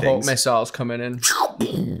thick Tomahawk things... missiles coming in.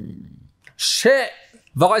 Shit!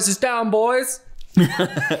 Visors down, boys!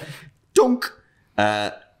 Dunk!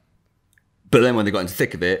 But then when they got into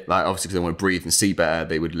thick of it, like obviously because they want to breathe and see better,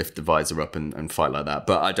 they would lift the visor up and fight like that.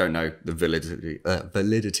 But I don't know the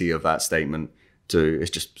validity of that statement.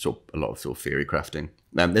 It's just sort of a lot of sort of theory crafting.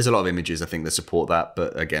 There's a lot of images, I think, that support that.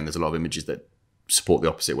 But again, there's a lot of images that support the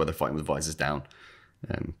opposite, where they're fighting with visors down.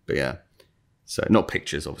 But yeah. So not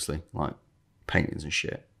pictures, obviously, like paintings and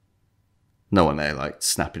shit. No one there like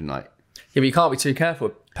snapping like... Yeah, but you can't be too careful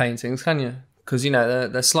with paintings, can you? Because, you know,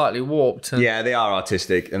 they're slightly warped. And... Yeah, they are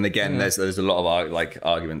artistic. And again, there's a lot of like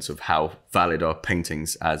arguments of how valid are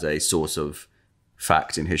paintings as a source of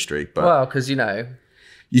fact in history. But well, because, you know...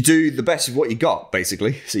 You do the best of what you got,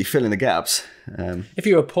 basically. So you fill in the gaps. If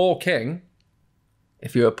you're a poor king...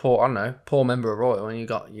 If you're a poor, I don't know, poor member of royal, and you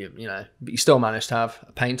got, you know, but you still managed to have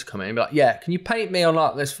a painter come in and be like, yeah, can you paint me on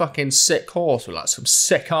like this fucking sick horse with like some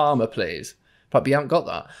sick armor, please? But you haven't got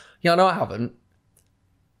that. Yeah, no, I haven't.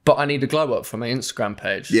 But I need a glow up for my Instagram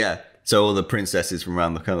page. Yeah. So all the princesses from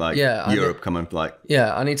around the kind of like Europe come and like...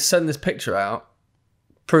 Yeah, I need to send this picture out,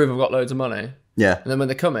 prove I've got loads of money. Yeah. And then when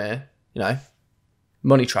they come here, you know,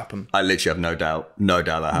 money trap them. I literally have no doubt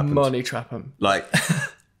that happens. Money trap them. Like...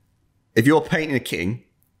 If you're painting a king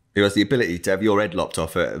who has the ability to have your head lopped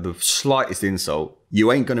off at the slightest insult,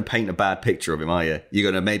 you ain't going to paint a bad picture of him, are you? You're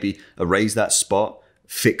going to maybe erase that spot,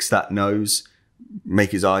 fix that nose,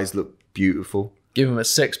 make his eyes look beautiful. Give him a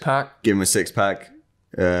six-pack. Give him a six-pack.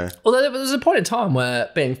 Although there was a point in time where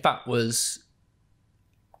being fat was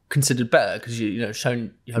considered better because you know,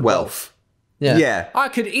 shown you had wealth. Yeah. I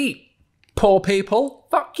could eat, poor people.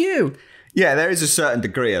 Fuck you. Yeah, there is a certain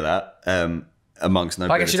degree of that. Amongst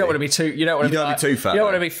nobility. I guess you don't want to be too. You don't want to be too fat. You don't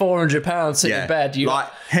want to be 400 pounds sitting in bed. You like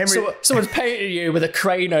Henry. Someone's painting you with a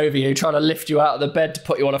crane over you, trying to lift you out of the bed to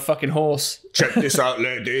put you on a fucking horse. Check this out,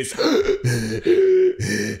 ladies.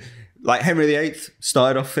 Like Henry VIII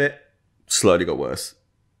started off fit, slowly got worse.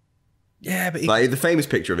 Yeah, but like the famous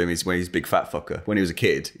picture of him is when he's a big fat fucker. When he was a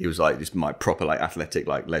kid, he was like just my proper like athletic,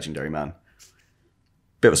 like legendary man.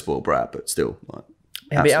 Bit of a spoiled brat, but still like.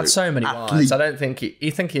 Yeah, but he had so many athlete. wives. I don't think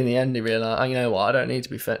he think in the end he realised, oh, you know what, I don't need to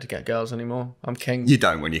be fit to get girls anymore. I'm king. You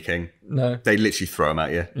don't when you're king. No. They literally throw them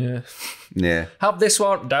at you. Yeah. Yeah. Have this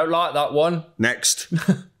one. Don't like that one. Next.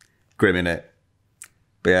 Grim in it.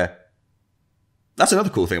 But yeah. That's another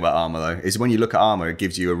cool thing about Armour, though, is when you look at Armour, it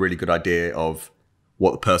gives you a really good idea of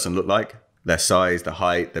what the person looked like, their size, their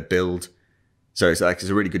height, their build. So it's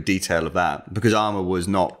a really good detail of that, because Armour was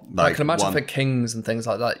not like. I can imagine for kings and things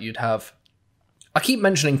like that, you'd have. I keep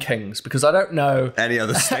mentioning kings because I don't know any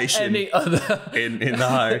other station any other in the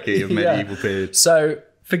hierarchy of medieval periods. So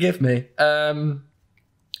forgive me,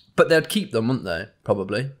 but they'd keep them, wouldn't they?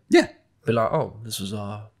 Probably. Yeah. Be like, oh, this was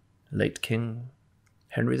our late king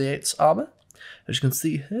Henry VIII's armour, as you can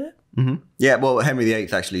see here. Mm-hmm. Yeah, well, Henry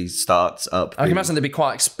VIII actually starts up. I can imagine they'd be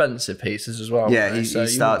quite expensive pieces as well. Yeah, he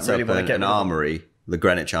starts up an armoury, the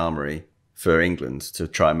Greenwich Armoury, for England to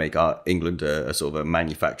try and make England a sort of a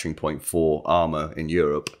manufacturing point for armour in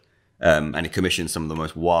Europe. And he commissioned some of the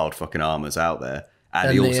most wild fucking armours out there.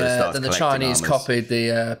 And he also starts then the collecting Chinese armours. copied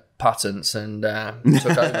the patents and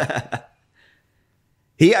took over.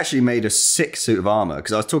 He actually made a sick suit of armour,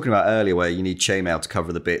 because I was talking about earlier where you need chainmail to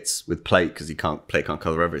cover the bits with plate because plate can't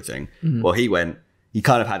cover everything. Mm. Well, he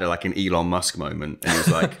kind of had like an Elon Musk moment, and he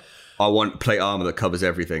was like, I want plate armour that covers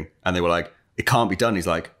everything. And they were like, it can't be done. He's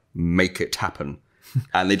like, make it happen.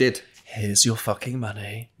 And they did. Here's your fucking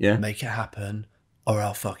money. Yeah. Make it happen or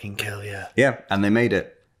I'll fucking kill you. Yeah, and they made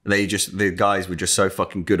it. The guys were just so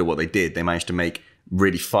fucking good at what they did. They managed to make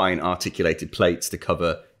really fine articulated plates to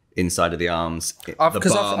cover inside of the arms,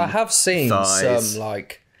 because I have seen thighs. some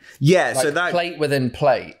like so that plate within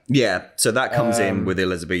plate. Yeah, so that comes in with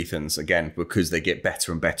Elizabethans again, because they get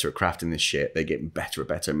better and better at crafting this shit. They get better and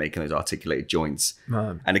better at making those articulated joints.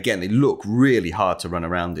 And again, they look really hard to run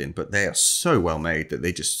around in, but they are so well made that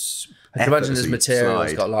they just. I can imagine this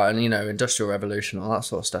material's got like, Industrial Revolution, all that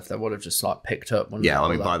sort of stuff. They would have just like picked up. Yeah, I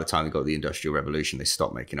mean, by the time they got the Industrial Revolution, they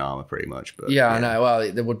stopped making armor pretty much. But yeah, I know.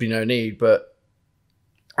 Well, there would be no need, but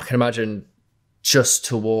I can imagine just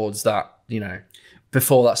towards that,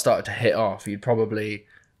 before that started to hit off, you'd probably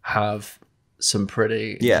have some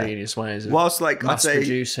pretty ingenious ways of mass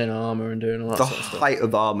producing armour and doing all that sort of stuff. The height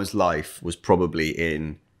of armour's life was probably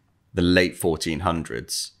in the late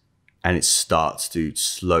 1400s, and it starts to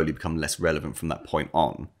slowly become less relevant from that point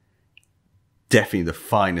on. Definitely the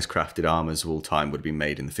finest crafted armours of all time would have been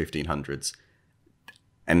made in the 1500s.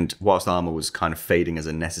 And whilst armour was kind of fading as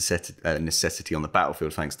a necessity on the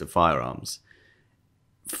battlefield thanks to firearms,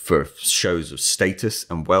 for shows of status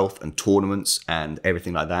and wealth and tournaments and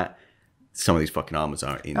everything like that, some of these fucking armours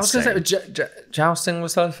are insane. I was going to say jousting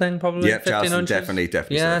was that thing, probably. Yeah, jousting definitely.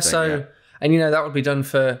 Yeah, and that would be done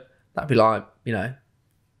that'd be like, the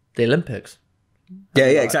Olympics. Yeah,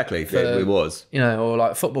 exactly. It was. Or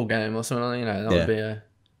like a football game or something, that would be a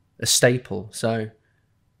staple. So.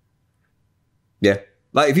 Yeah.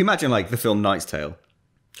 Like, if you imagine, like, the film Knight's Tale.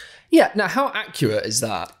 Yeah, now, how accurate is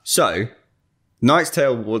that? So,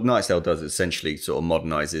 what Knight's Tale does is essentially sort of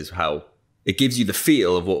modernizes how it gives you the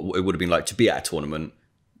feel of what it would have been like to be at a tournament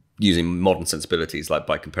using modern sensibilities, like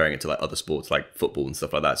by comparing it to like other sports like football and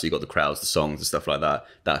stuff like that. So you got the crowds, the songs and stuff like that,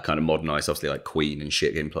 that kind of modernized, obviously like Queen and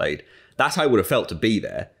shit getting played. That's how it would have felt to be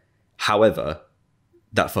there. However,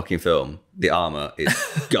 that fucking film, the armor,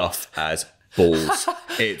 is guff as balls.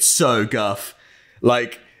 It's so guff.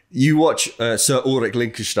 Like, you watch Sir Ulrich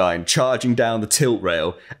Liechtenstein charging down the tilt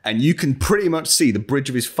rail, and you can pretty much see the bridge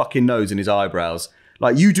of his fucking nose and his eyebrows.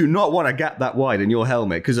 Like, you do not want a gap that wide in your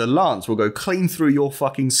helmet, because a lance will go clean through your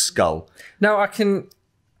fucking skull. Now, I can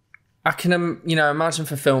imagine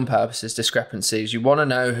for film purposes, discrepancies. You want to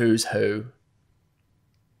know who's who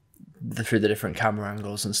through the different camera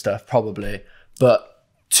angles and stuff, probably. But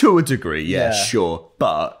to a degree, yeah, sure.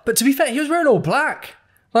 But to be fair, he was wearing all black.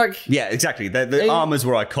 Like, yeah, exactly. The armors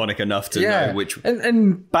were iconic enough to know which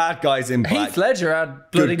and bad guys in black. Heath Ledger had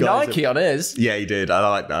bloody Nike on his. Yeah, he did. I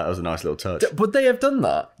like that. That was a nice little touch. Would they have done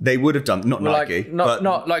that? They would have done, not Nike,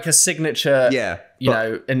 not like a signature.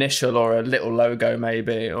 Initial or a little logo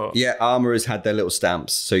maybe. Or armorers had their little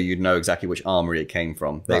stamps, so you'd know exactly which armory it came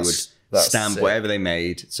from. They would stamp sick. Whatever they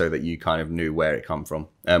made, so that you kind of knew where it come from.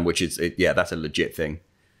 Which is that's a legit thing.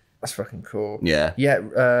 That's fucking cool. Yeah.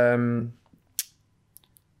 Yeah.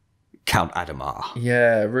 Count Adamar.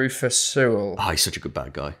 Yeah, Rufus Sewell. Oh, he's such a good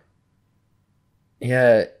bad guy.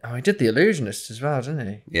 Yeah. Oh, he did The Illusionist as well, didn't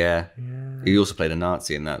he? Yeah. He also played a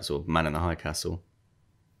Nazi in that sort of Man in the High Castle.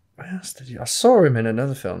 What else did he? I saw him in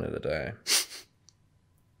another film the other day.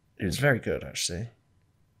 He was very good, actually.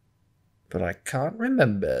 But I can't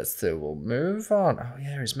remember, so we'll move on. Oh,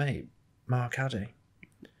 yeah, his mate, Mark Addy.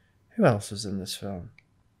 Who else was in this film?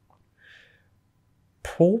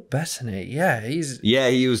 Paul Bettany. Yeah, Yeah,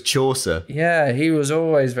 he was Chaucer. yeah, he was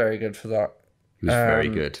always very good for that. He was very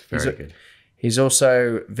good. Very good. He's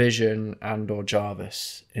also Vision and/or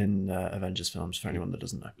Jarvis in Avengers films. For anyone that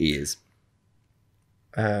doesn't know, He is.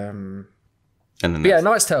 and then yeah,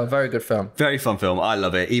 Knight's Tale, very good film. very fun film. I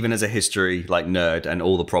love it. Even as a history like nerd and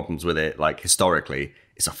all the problems with it, like historically,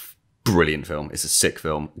 it's a brilliant film. It's a sick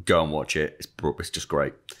film. Go and watch it. It's just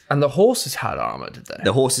great. And the horses had armor, did they?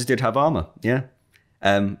 The horses did have armor. Yeah.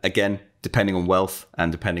 Again, depending on wealth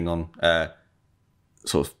and depending on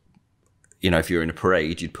sort of, if you're in a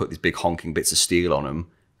parade, you'd put these big honking bits of steel on them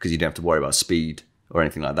because you don't have to worry about speed or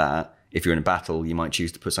anything like that. If you're in a battle, you might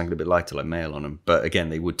choose to put something a bit lighter, like mail, on them. But again,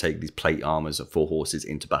 they would take these plate armors for horses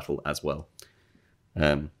into battle as well.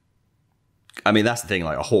 I mean, that's the thing,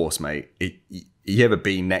 like a horse, mate. You ever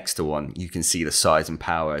been next to one, you can see the size and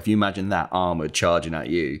power. If you imagine that armored charging at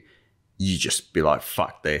you, you just be like,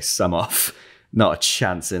 fuck this, I'm off. Not a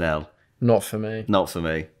chance in hell. Not for me. Not for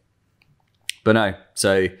me. But no,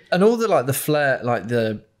 so... And all the flare, like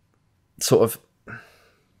the sort of... Do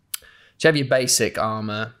you have your basic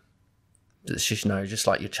armor? It's just, just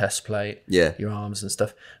like your chest plate, Yeah. your arms and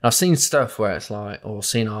stuff. And I've seen stuff where it's like, or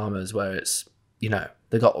seen armors where it's,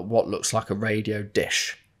 they've got what looks like a radio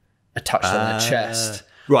dish attached to their chest.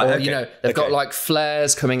 Right, or, okay. They've got like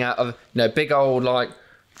flares coming out of, big old like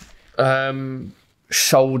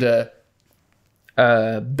shoulder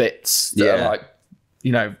bits that are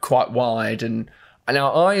like, quite wide. And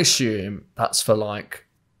now I assume that's for like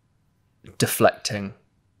deflecting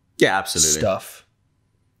Yeah, absolutely. stuff.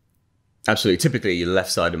 Absolutely. Typically, your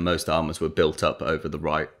left side and most armors were built up over the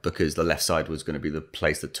right because the left side was going to be the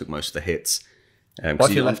place that took most of the hits.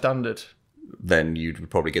 What if you're left-handed? Then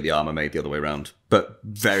you'd probably get the armor made the other way around. But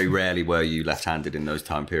very rarely were you left-handed in those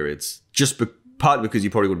time periods. Partly because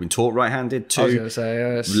you probably would have been taught right-handed too. I was going to say,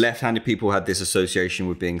 yes. Left-handed people had this association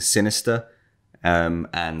with being sinister and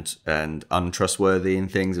untrustworthy in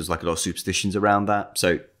things. There's like a lot of superstitions around that.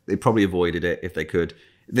 So they probably avoided it if they could.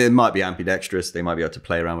 They might be ambidextrous. They might be able to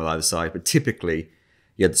play around with either side. But typically,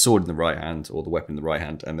 you had the sword in the right hand or the weapon in the right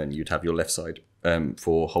hand, and then you'd have your left side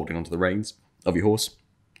for holding onto the reins of your horse.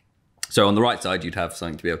 So on the right side, you'd have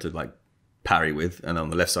something to be able to like parry with, and on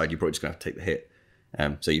the left side, you're probably just going to have to take the hit.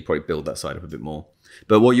 So you probably build that side up a bit more.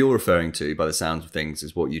 But what you're referring to, by the sounds of things,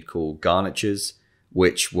 is what you'd call garnitures,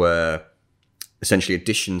 which were essentially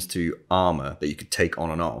additions to armor that you could take on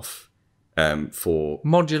and off. For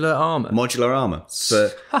modular armor.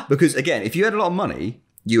 So, because again, if you had a lot of money,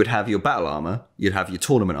 you would have your battle armor, you'd have your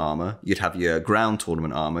tournament armor, you'd have your ground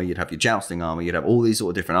tournament armor, you'd have your jousting armor, you'd have all these sort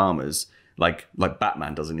of different armors, like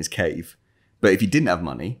Batman does in his cave. But if you didn't have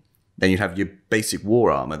money, then you'd have your basic war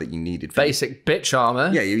armor that you needed. Basic bitch armor.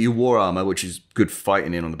 Yeah, your war armor, which is good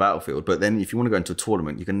fighting in on the battlefield. But then if you want to go into a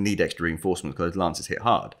tournament, you're going to need extra reinforcements because those lances hit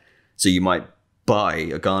hard. So you might buy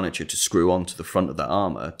a garniture to screw onto the front of that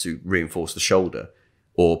armor to reinforce the shoulder,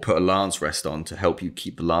 or put a lance rest on to help you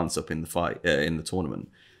keep the lance up in the fight in the tournament.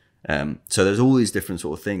 So there's all these different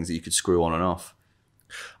sort of things that you could screw on and off.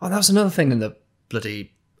 Oh, that was another thing in the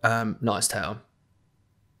bloody Knight's Tale.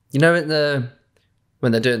 When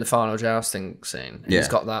they're doing the final jousting scene, and he's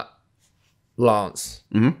got that lance,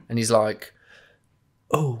 and he's like,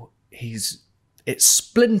 "Oh, it's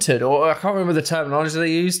splintered," or I can't remember the terminology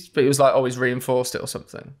they used, but it was like, "Oh, he's reinforced it or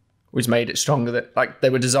something. He's made it stronger." That like they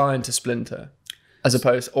were designed to splinter, as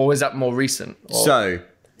opposed, or is that more recent? Or So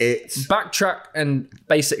it's backtrack and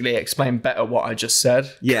basically explain better what I just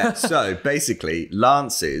said. Yeah. So basically,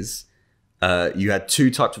 lances. You had two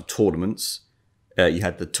types of tournaments. You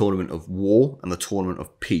had the tournament of war and the tournament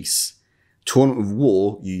of peace. Tournament of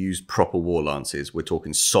war, you use proper war lances. We're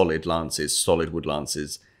talking solid lances, solid wood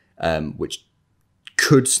lances, which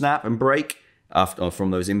could snap and break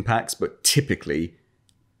from those impacts, but typically,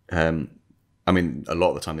 a lot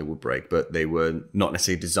of the time they would break, but they were not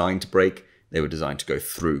necessarily designed to break. They were designed to go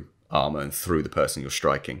through armor and through the person you're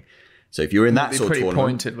striking. So if you're in that sort of tournament,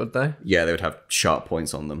 pointed, would they? Yeah, they would have sharp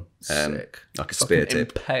points on them, Sick. like a spear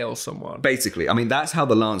tip. Impale someone. Basically, that's how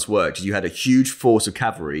the lance worked. You had a huge force of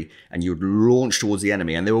cavalry, and you would launch towards the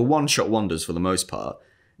enemy, and they were one-shot wonders for the most part.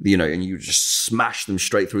 And you just smash them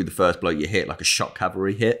straight through the first blow you hit, like a shot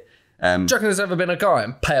cavalry hit. Do you reckon there's ever been a guy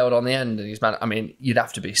impaled on the end and he's you'd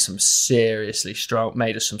have to be some seriously strong,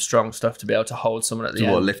 made of some strong stuff to be able to hold someone at the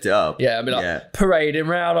end. Lift it up? Yeah, parading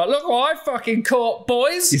around like, look what I fucking caught,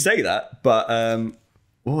 boys. You say that, but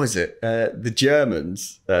what was it? The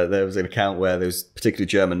Germans, there was an account where there was a particular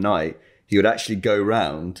German knight, he would actually go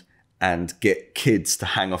round and get kids to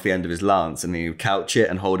hang off the end of his lance, and then he would couch it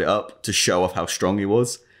and hold it up to show off how strong he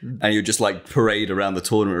was. And you'd just like parade around the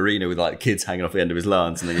tournament arena with like kids hanging off the end of his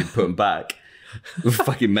lance, and then you'd put them back.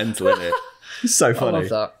 Fucking mental, isn't it? It's so funny. I love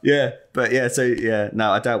that. Yeah, but yeah, so yeah,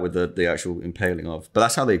 no, I doubt with the actual impaling of, but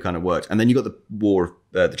that's how they kind of worked. And then you got the war,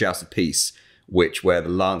 the joust of peace, where the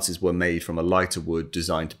lances were made from a lighter wood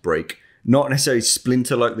designed to break, not necessarily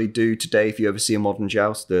splinter like they do today. If you ever see a modern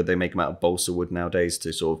joust, they make them out of balsa wood nowadays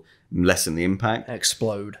to sort of lessen the impact,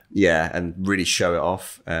 Explode. Yeah, and really show it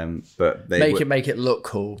off. But they make it look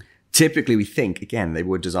cool. Typically, we think again they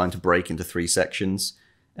were designed to break into 3 sections.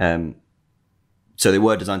 So they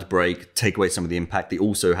were designed to break, take away some of the impact. They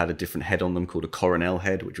also had a different head on them called a coronel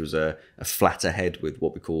head, which was a flatter head with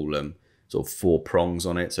what we call sort of 4 prongs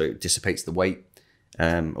on it. So it dissipates the weight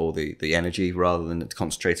or the energy rather than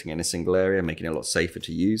concentrating in a single area, making it a lot safer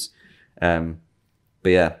to use. But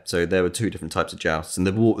yeah, so there were 2 different types of jousts. And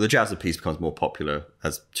the joust of peace becomes more popular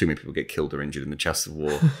as too many people get killed or injured in the jousts of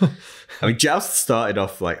war. I mean, jousts started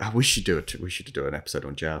off like, we should do an episode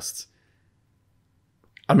on jousts.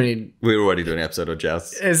 I mean, we're already doing an episode on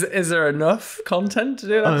jousts. Is there enough content to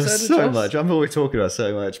do an episode of so jousts? much. I'm always talking about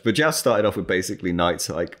so much. But jousts started off with basically knights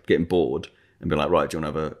like getting bored and being like, right, do you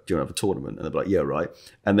want to have a tournament? And they'll be like, yeah, right.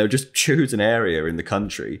 And they'll just choose an area in the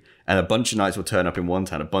country, and a bunch of knights will turn up in one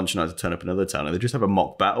town, a bunch of knights will turn up in another town, and they just have a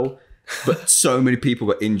mock battle. But so many people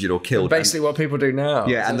got injured or killed. Basically, what people do now.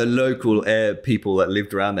 Yeah, and the local people that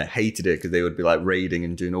lived around there hated it because they would be like raiding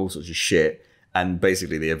and doing all sorts of shit. And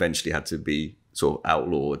basically, they eventually had to be sort of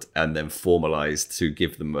outlawed and then formalized to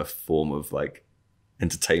give them a form of like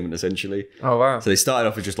entertainment, essentially. Oh wow! So they started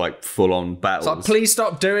off with just like full on battles. It's like, please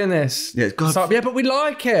stop doing this. Yeah, God. Stop. Yeah, but we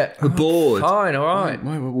like it. We're bored. Fine, all right.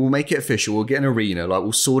 We'll make it official. We'll get an arena. Like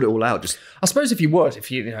we'll sort it all out. Just I suppose if you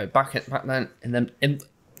know back then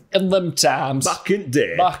in them times, back in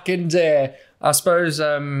day. I suppose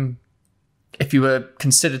if you were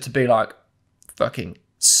considered to be like fucking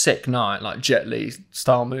sick knight, like Jet Li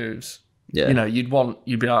style moves. Yeah. You know, you'd be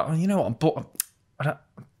like, oh, you know what, I'm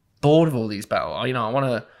bored of all these battles. You know, I want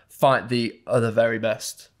to fight the other very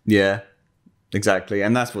best. Yeah, exactly.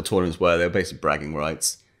 And that's what tournaments were. They were basically bragging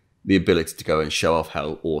rights. The ability to go and show off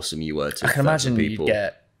how awesome you were to I can imagine people. You'd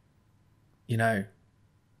get, you know,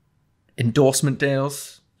 endorsement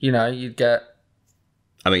deals. You know, you'd get...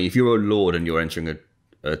 I mean, if you're a lord and you're entering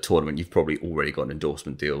a tournament, you've probably already got an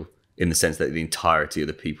endorsement deal, in the sense that the entirety of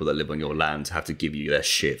the people that live on your land have to give you their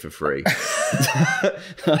shit for free.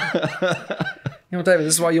 You know, David,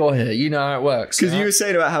 this is why you're here. You know how it works. Because you were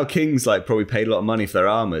saying about how kings like probably paid a lot of money for their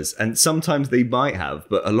armors, and sometimes they might have,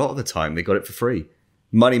 but a lot of the time they got it for free.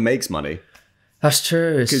 Money makes money. That's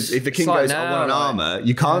true. Because if the king goes, I want an armor,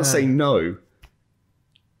 you can't say no.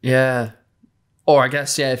 Yeah. Or I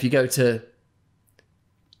guess, yeah, if you go to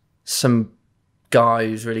some guy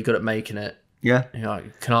who's really good at making it, yeah, you're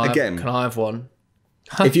like, can I have one?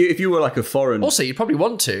 if you were like a foreign, also you'd probably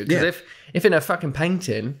want to, because if in a fucking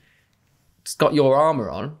painting it's got your armor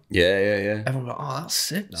on, yeah, everyone like, oh, that's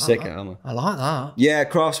sick. Sick armor. I like that. Yeah,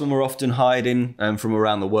 craftsmen were often hiding from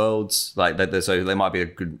around the world. Like so, there might be a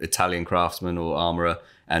good Italian craftsman or armorer,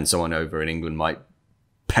 and someone over in England might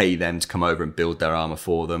pay them to come over and build their armor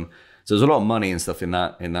for them. So there's a lot of money and stuff in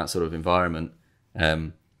that sort of environment.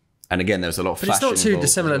 And again, there's a lot of fashion. But it's not too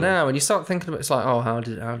dissimilar now. When you start thinking about it, it's like, oh, how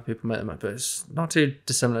do people make them? But it's not too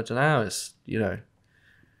dissimilar to now. It's, you know,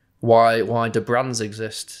 why do brands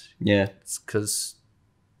exist? Yeah. It's because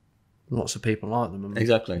lots of people like them. And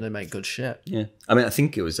exactly. They make good shit. Yeah. I mean, I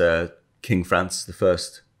think it was King Francis I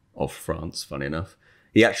of France, funny enough.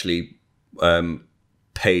 He actually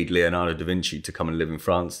paid Leonardo da Vinci to come and live in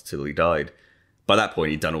France till he died. By that point,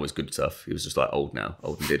 he'd done all his good stuff. He was just like old and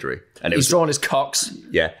diddery. And he's drawn his cocks.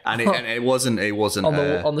 Yeah, and it wasn't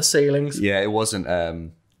on the ceilings. Yeah, it wasn't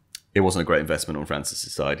a great investment on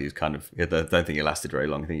Francis's side. He was kind of. I don't think he lasted very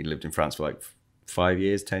long. I think he lived in France for like 5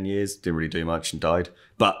 years, 10 years. Didn't really do much and died.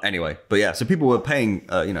 But anyway, yeah. So people were paying,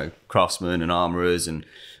 craftsmen and armorers and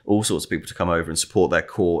all sorts of people to come over and support their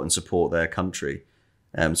court and support their country.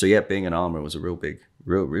 So yeah, being an armorer was a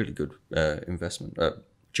really good investment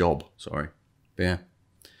job. Sorry. But yeah.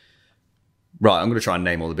 Right, I'm going to try and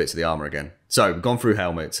name all the bits of the armour again. So, we've gone through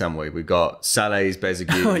helmets, haven't we? We've got Salets,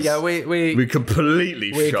 Béziqueux. Oh, yeah, we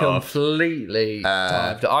completely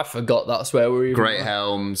dived. I forgot that's where we were. Great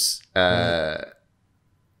helms. Oh,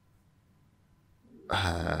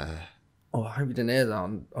 I hope you didn't hear that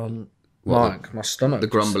on my stomach. The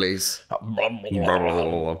grumblies.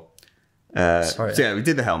 Sorry. So, yeah, we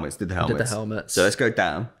did the helmets. So, let's go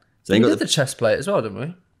down. So, we did the chest plate as well, didn't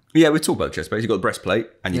we? Yeah, we talked about chest plate. You've got the breastplate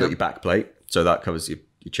and you've got your back plate. So that covers your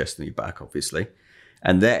chest and your back, obviously.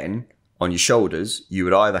 And then on your shoulders, you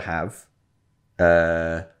would either have...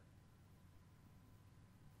 oh,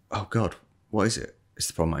 God. What is it? It's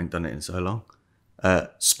the problem I ain't done it in so long.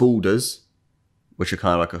 Spaulders which are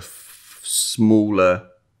kind of like a smaller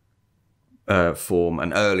form,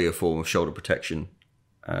 an earlier form of shoulder protection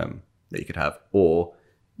that you could have. Or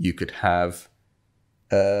you could have,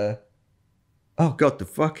 oh God, the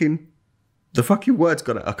fucking word's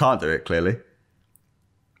got it. I can't do it, clearly.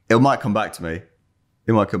 It might come back to me.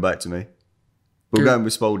 We're going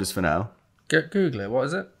with Spolders for now. Google it. What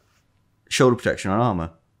is it? Shoulder protection on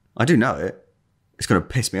Armour. I do know it. It's going to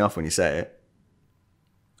piss me off when you say it.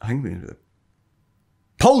 I think we're going to do it.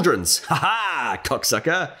 Pauldrons! Ha-ha!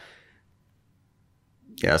 Cocksucker!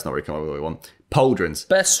 Yeah, that's not really coming up with what we want. Pauldrons.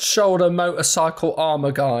 Best shoulder motorcycle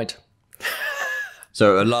armour guide.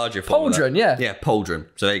 So a larger form. Pauldron, yeah. Yeah, pauldron.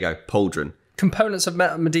 So there you go, pauldron. Components of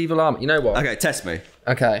medieval armour. You know what? Okay, test me.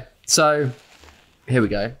 Okay, so here we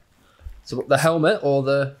go. So the helmet or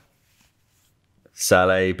the...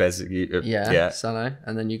 Salé, Bezigue. Yeah, Salé.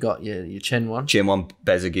 And then you got your chin one. Chin one,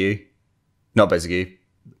 Bezigue. Not Bezigue.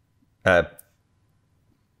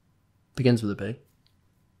 Begins with a B.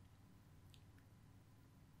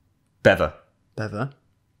 Bever.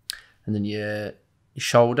 And then your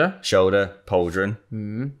shoulder. Shoulder, pauldron.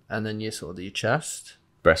 And then your sort of your chest.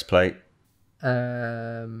 Breastplate.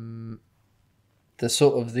 The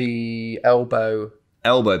sort of the elbow.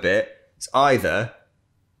 Elbow bit. It's either...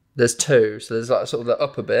 There's two. So there's like sort of the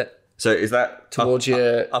upper bit. So is that towards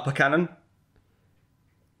your... upper cannon?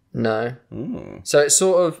 No. Ooh. So it's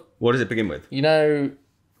sort of... What does it begin with? You know,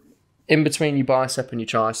 in between your bicep and your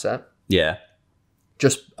tricep. Yeah.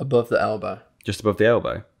 Just above the elbow. Just above the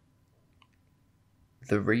elbow.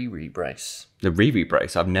 The Riri brace. The Riri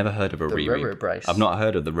brace. I've never heard of a Riri. The Riri brace. I've not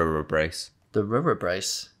heard of the Riri brace. The Riri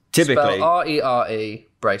brace. Typically... Spell R-E-R-E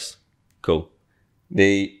brace. Cool.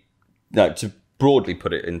 To broadly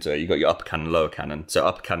put it into, you got your upper cannon, lower cannon. So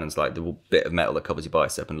upper cannon's like the bit of metal that covers your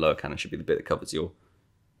bicep, and lower cannon should be the bit that covers your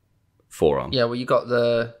forearm. Yeah, well, you got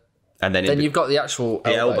the... And then you've got the actual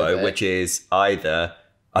elbow bit. which is either,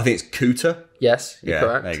 I think it's Cooter. Yes, you're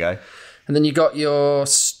correct. There you go. And then you got your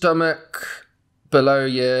stomach below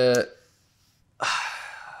your...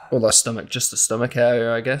 Well, the stomach, just the stomach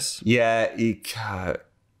area, I guess. Yeah, I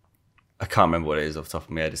can't remember what it is off the top of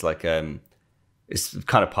my head. It's like, it's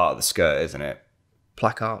kind of part of the skirt, isn't it?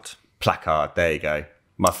 Placard. There you go.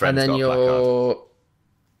 My friend's and then got a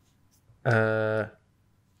placard.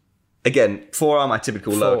 Again, forearm,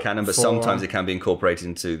 typical lower cannon, but sometimes it can be incorporated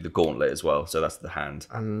into the gauntlet as well. So that's the hand.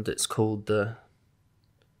 And it's called the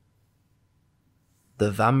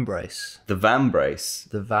vambrace. The vambrace.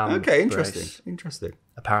 The vambrace. Okay, interesting.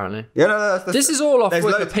 Apparently. Yeah, no, this is all off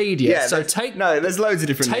Wikipedia. So there's loads of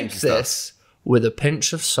different names. Take this with a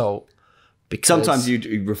pinch of salt. Because sometimes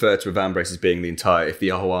you refer to a vambrace as being the entire, if the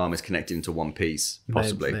whole arm is connected into one piece,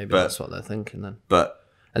 possibly. Maybe that's what they're thinking then.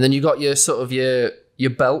 And then you got your sort of your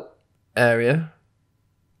belt area.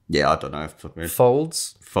 Yeah, I don't know.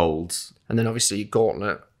 Folds. And then obviously your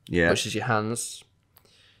gauntlet, which is your hands.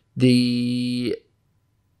 I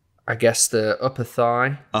guess the upper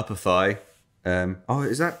thigh.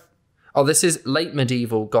 Is that? Oh, this is late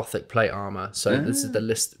medieval Gothic plate armor. So this is the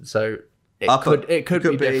list. So it could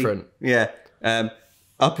be different. Yeah.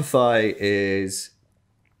 Upper thigh is.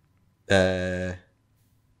 Is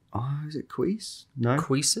it cuisse? No.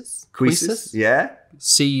 Cuisses. Yeah.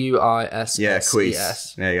 C-U-I-S-S. Yeah,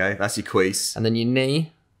 cuisse. There you go. That's your cuisse. And then your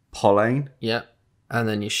knee. Pollane. Yeah. And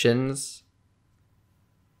then your shins.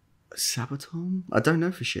 Sabaton? I don't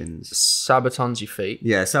know for shins. Sabaton's your feet.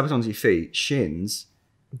 Yeah, sabaton's your feet. Shins.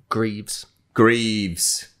 Greaves.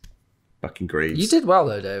 Fucking greaves. You did well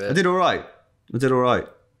though, David. I did all right.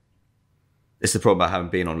 It's the problem I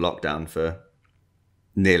haven't been on lockdown for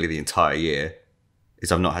nearly the entire year.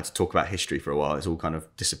 Is I've not had to talk about history for a while. It's all kind of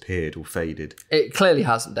disappeared, all faded. It clearly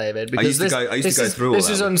hasn't, David. Because I used to go through all that. This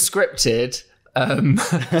is unscripted.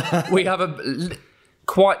 We have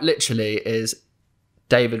quite literally is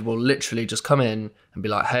David will literally just come in and be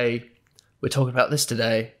like, hey, we're talking about this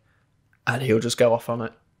today. And he'll just go off on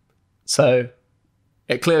it. So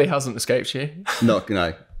it clearly hasn't escaped you. No.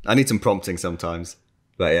 I need some prompting sometimes.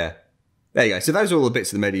 But yeah. There you go. So those are all the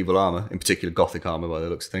bits of the medieval armour, in particular Gothic armour by the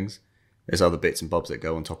looks of things. There's other bits and bobs that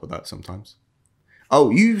go on top of that sometimes.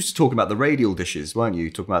 Oh, you was talking about the radial dishes, weren't you?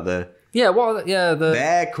 Talking about the... Yeah, well, yeah.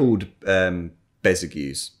 They're called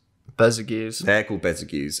bezigues. Bezigues. They're called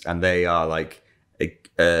bezigues, and they are like...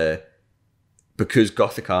 because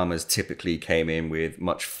Gothic armours typically came in with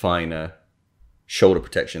much finer shoulder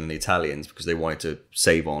protection than the Italians because they wanted to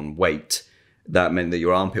save on weight, that meant that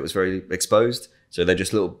your armpit was very exposed. So they're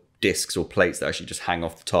just little discs or plates that actually just hang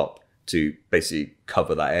off the top to basically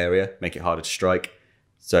cover that area, make it harder to strike.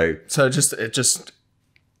 So it just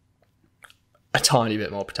a tiny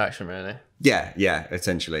bit more protection, really. Yeah,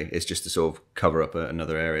 essentially. It's just to sort of cover up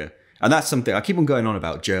another area. And that's something, I keep on going on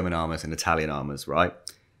about German armours and Italian armours, right?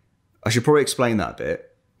 I should probably explain that a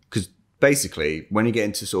bit, because basically, when you get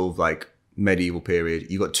into sort of like medieval period,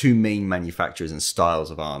 you've got two main manufacturers and styles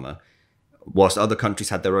of armour. Whilst other countries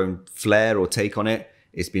had their own flair or take on it,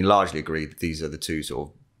 it's been largely agreed that these are the two sort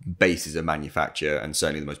of bases of manufacture and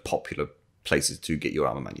certainly the most popular places to get your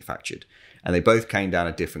armour manufactured. And they both came down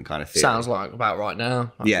a different kind of theory. Sounds like about right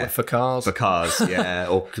now. Like for cars. For cars, yeah,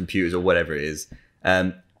 or computers or whatever it is.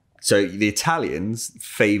 So the Italians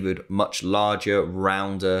favoured much larger,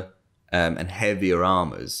 rounder, and heavier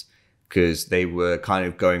armours because they were kind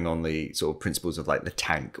of going on the sort of principles of like the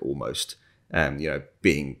tank almost,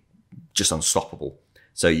 being just unstoppable.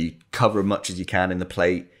 So you cover as much as you can in the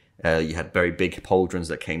plate. You had very big pauldrons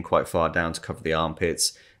that came quite far down to cover the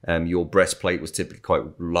armpits. Your breastplate was typically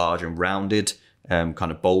quite large and rounded,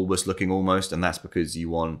 kind of bulbous looking almost, and that's because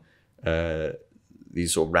you want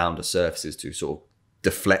these sort of rounder surfaces to sort of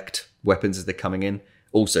deflect weapons as they're coming in.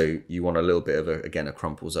 Also, you want a little bit of a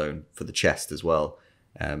crumple zone for the chest as well,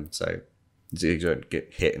 so you don't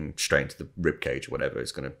get hit and straight into the rib cage or whatever.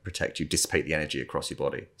 It's going to protect you, dissipate the energy across your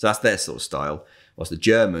body. So that's their sort of style. Whilst the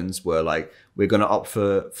Germans were like, we're going to opt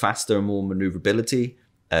for faster and more maneuverability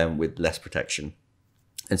with less protection.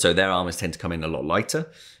 And so their armors tend to come in a lot lighter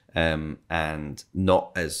and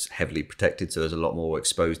not as heavily protected. So there's a lot more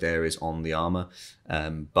exposed areas on the armor,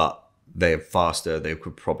 but they're faster. They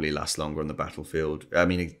could probably last longer on the battlefield. I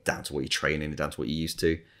mean, down to what you're training, down to what you're used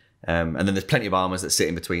to. And then there's plenty of armors that sit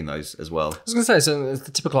in between those as well. I was going to say, so it's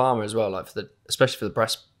the typical armor as well, like especially for the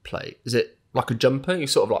breastplate. Is it like a jumper? You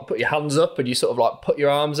sort of like put your hands up and you sort of like put your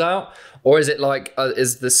arms out, or is it like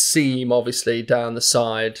is the seam obviously down the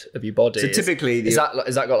side of your body? So typically, is that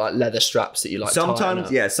got like leather straps that you like?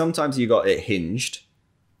 Sometimes, yeah. Sometimes you got it hinged.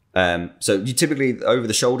 So you typically over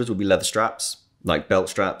the shoulders would be leather straps, like belt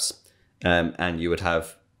straps, and you would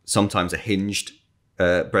have sometimes a hinged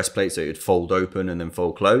breastplate, so you'd fold open and then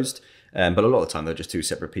fold closed. But a lot of the time they're just two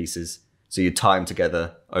separate pieces. So you'd tie them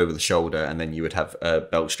together over the shoulder, and then you would have a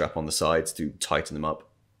belt strap on the sides to tighten them up,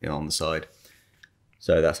 on the side.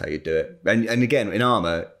 So that's how you do it. And again, in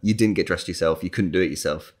armor, you didn't get dressed yourself. You couldn't do it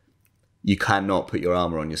yourself. You cannot put your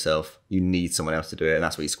armor on yourself. You need someone else to do it, and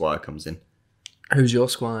that's where your squire comes in. Who's your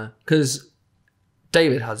squire? Because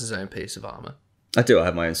David has his own piece of armor. I do. I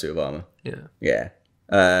have my own suit of armor. Yeah.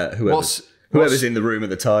 Whoever's in the room at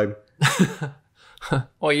the time.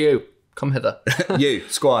 Or you. Come hither. You,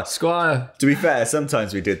 squire. Squire. To be fair,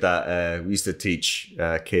 sometimes we did that. We used to teach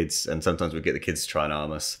kids, and sometimes we'd get the kids to try and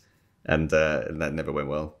arm us. And that never went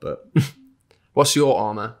well. But what's your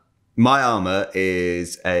armor? My armor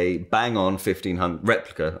is a bang-on 1500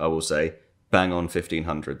 replica, I will say. Bang-on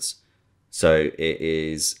 1500s. So it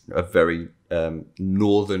is a very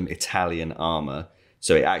northern Italian armor.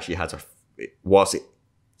 So it actually has whilst it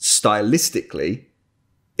stylistically,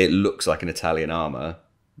 it looks like an Italian armor,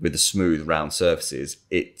 with the smooth round surfaces,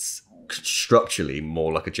 it's structurally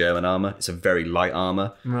more like a German armor. It's a very light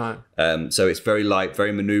armor. Right. So it's very light,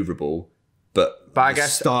 very maneuverable, but I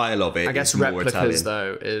guess style of it I guess is more replicas, Italian.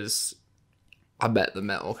 Though, is... I bet the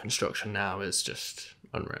metal construction now is just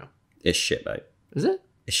unreal. It's shit, mate. Is it?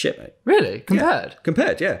 It's shit, mate. Really? Compared? Yeah.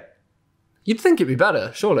 Compared, yeah. You'd think it'd be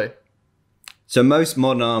better, surely. So most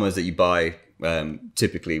modern armors that you buy,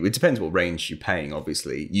 typically, it depends what range you're paying,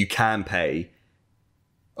 obviously. You can pay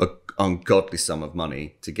an ungodly sum of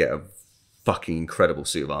money to get a fucking incredible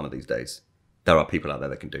suit of armor these days. There are people out there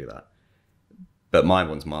that can do that. But my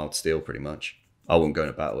one's mild steel, pretty much. I wouldn't go in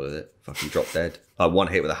a battle with it. Fucking drop dead. Like one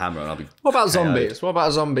hit with a hammer and I'll be... What about zombies? What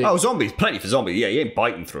about zombies? Oh, zombies. Plenty for zombies. Yeah, you ain't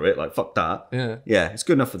biting through it. Like, fuck that. Yeah. Yeah, it's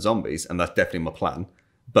good enough for zombies, and that's definitely my plan.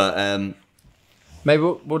 But... maybe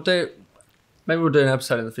we'll do an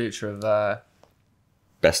episode in the future of...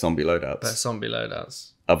 best zombie loadouts. Best zombie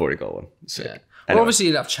loadouts. I've already got one. Sick. Yeah. Well, obviously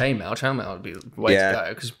you'd have chainmail. Chainmail would be the way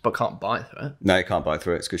to go, but can't bite through it. No, you can't bite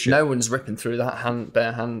through it. It's good shit. No one's ripping through that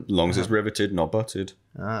bare hand. As long as it's riveted, not butted.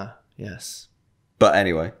 Ah, yes. But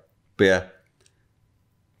anyway, yeah.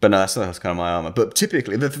 But no, that's kind of my armor. But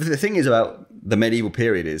typically, the thing is about the medieval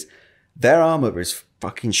period is their armor is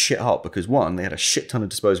fucking shit hot because one, they had a shit ton of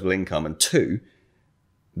disposable income, and two,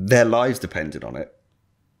 their lives depended on it.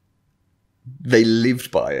 They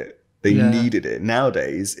lived by it. They needed it.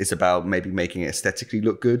 Nowadays, it's about maybe making it aesthetically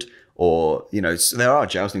look good, or so there are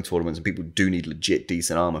jousting tournaments, and people do need legit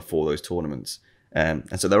decent armor for those tournaments.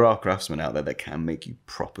 And so there are craftsmen out there that can make you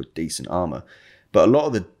proper decent armor. But a lot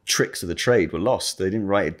of the tricks of the trade were lost. They didn't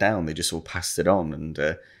write it down. They just all passed it on. And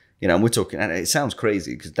and we're talking, and it sounds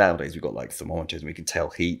crazy because nowadays we've got like thermometers and we can tell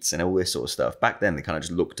heats and all this sort of stuff. Back then, they kind of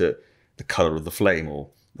just looked at the color of the flame or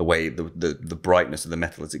the way the brightness of the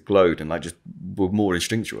metal as it glowed, and like just were more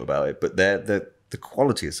instinctual about it. But the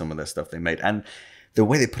quality of some of their stuff they made, and the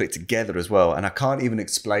way they put it together as well. And I can't even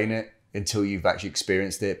explain it until you've actually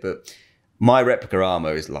experienced it. But my replica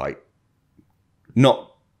armor is like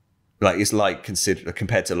not like it's like considered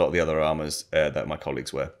compared to a lot of the other armors that my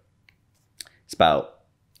colleagues wear. It's about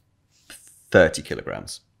 30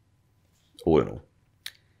 kilograms, all in all.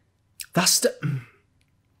 That's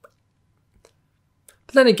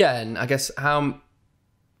but then again, I guess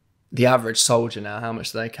the average soldier now, how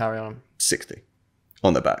much do they carry on? 60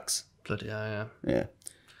 on their backs. Bloody hell, yeah. Yeah.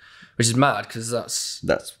 Which is mad because that's.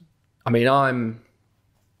 I mean, I'm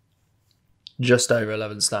just over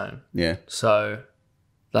 11 stone. Yeah. So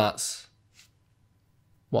that's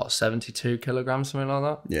what, 72 kilograms, something like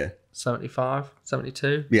that? Yeah. 75,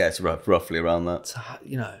 72? Yeah, it's roughly around that. So,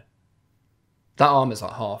 you know, that armor's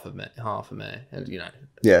like half of me. And, you know,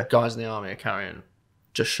 Yeah. guys in the army are carrying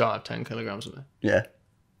just shy of 10 kilograms of me. Yeah.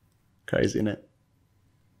 Crazy, isn't it?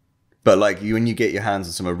 But like when you get your hands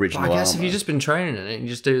on some original But I guess armor, if you've just been training in it, and you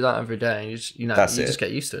just do that every day, and you just get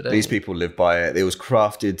used to it. Don't these you? people live by it. It was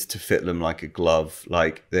crafted to fit them like a glove.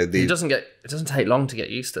 Like It doesn't take long to get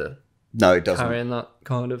used to no, it doesn't. carrying that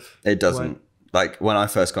kind of. It doesn't. weight. Like when I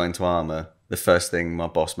first got into armor, the first thing my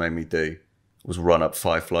boss made me do was run up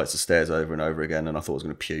 5 flights of stairs over and over again, and I thought I was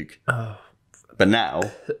going to puke. Oh. But now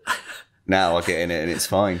I get in it and it's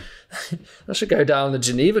fine. I should go down the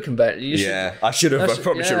Geneva Convention. I should have. I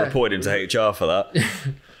probably should have reported him to HR for that.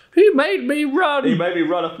 Who made me run? He made me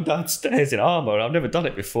run up and down stairs in armor, and I've never done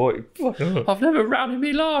it before. I've never ran in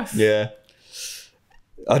my life. Yeah,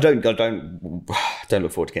 I don't look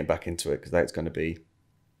forward to getting back into it because it's going to be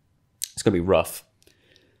rough.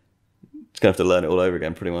 It's going to have to learn it all over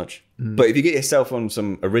again, pretty much. But if you get yourself on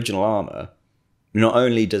some original armor, not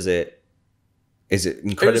only is it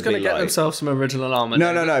incredibly Who's going to get light. themselves some original armor?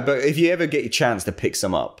 No. But if you ever get your chance to pick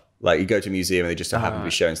some up, like you go to a museum and they just happen to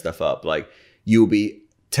be showing stuff up, like you'll be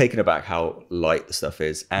taken aback how light the stuff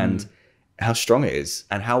is and how strong it is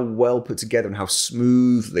and how well put together and how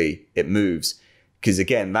smoothly it moves. Because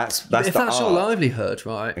again, that's if that's your livelihood,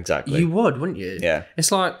 right? Exactly. You would, wouldn't you? Yeah.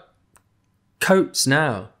 It's like coats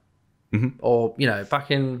now, or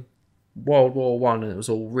back in World War One, and it was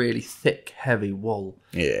all really thick, heavy wool.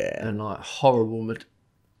 Yeah. And like horrible.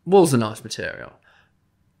 Wool's a nice material,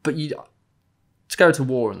 but to go to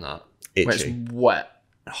war in that, where it's Itchy. wet,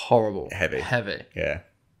 horrible, heavy. Yeah.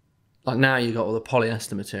 Like now you got all the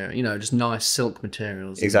polyester material, just nice silk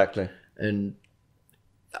materials. Exactly. And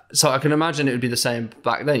so I can imagine it would be the same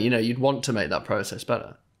back then. You'd want to make that process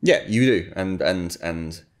better. Yeah, you do. And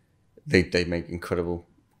they make incredible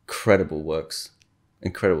works,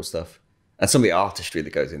 incredible stuff. And some of the artistry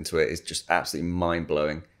that goes into it is just absolutely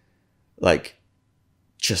mind-blowing. Like,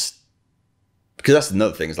 just... Because that's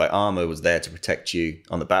another thing, is like armor was there to protect you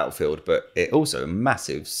on the battlefield, but it also a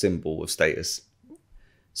massive symbol of status.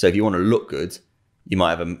 So if you want to look good, you might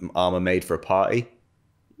have an armor made for a party.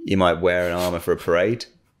 You might wear an armor for a parade.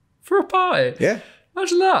 For a party? Yeah.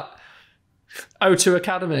 Imagine that. O2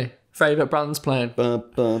 Academy. Favourite bands playing.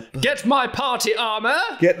 Get my party armour!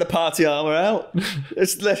 Get the party armor out.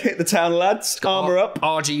 Let's hit the town, lads. Armor up.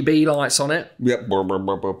 RGB lights on it. Yep.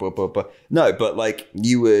 No, but like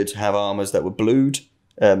you would have armors that were blued,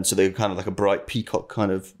 so they were kind of like a bright peacock kind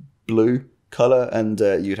of blue color, and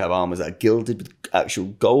you'd have armors that are gilded with actual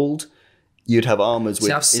gold. You'd have armors with.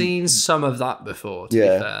 See, I've seen some of that before. To be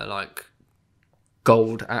fair, like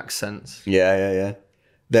gold accents. Yeah.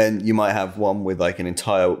 Then you might have one with like an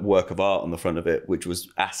entire work of art on the front of it, which was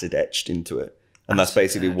acid etched into it. And that's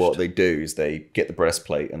basically what they do is they get the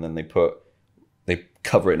breastplate and then they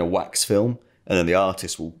cover it in a wax film, and then the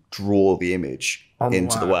artist will draw the image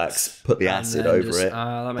into the wax, put the acid over it,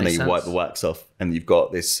 and then you wipe the wax off, and you've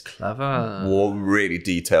got this clever, really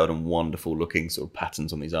detailed and wonderful looking sort of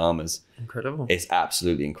patterns on these armors. Incredible. It's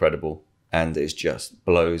absolutely incredible, and it just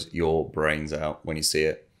blows your brains out when you see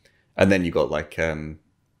it. And then you've got like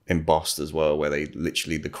embossed as well, where they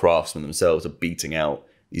literally, the craftsmen themselves are beating out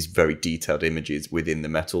these very detailed images within the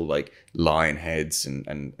metal, like lion heads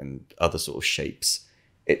and other sort of shapes.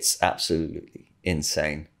 It's absolutely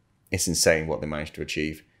insane. It's insane what they managed to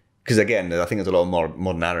achieve. Because again, I think there's a lot of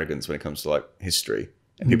modern arrogance when it comes to like history,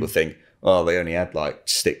 and people think, oh, they only had like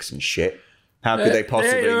sticks and shit. How could they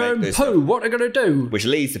possibly make this? What are they going to do? Which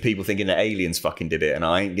leads to people thinking that aliens fucking did it, and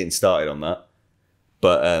I ain't getting started on that.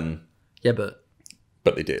 But yeah,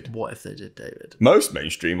 but they did. What if they did, David? Most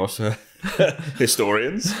mainstream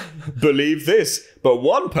historians believe this, but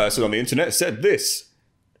one person on the internet said this.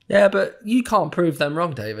 Yeah, but you can't prove them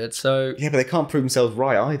wrong, David. So yeah, but they can't prove themselves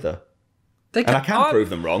right either. They And I can prove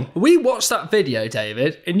them wrong. We watched that video,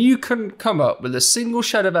 David, and you couldn't come up with a single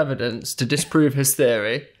shred of evidence to disprove his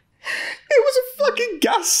theory. It was a fucking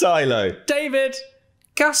gas silo. David,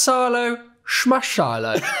 gas silo, smash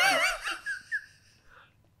silo.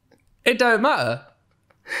 It don't matter.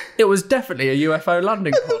 It was definitely a UFO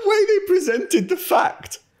landing pod. The way they presented the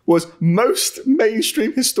fact was most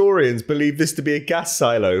mainstream historians believe this to be a gas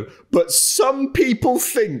silo, but some people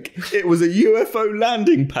think it was a UFO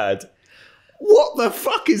landing pad. What the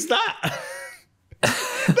fuck is that?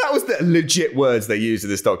 That was the legit words they used in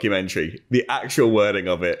this documentary. The actual wording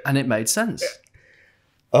of it. And it made sense.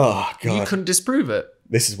 Oh, God. You couldn't disprove it.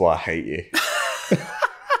 This is why I hate you.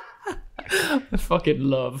 I fucking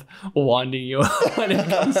love winding you up when it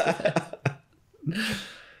comes to it.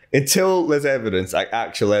 Until there's evidence, like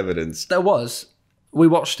actual evidence. There was. We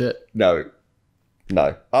watched it. No.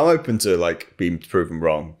 I'm open to like being proven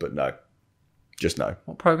wrong, but no. Just no.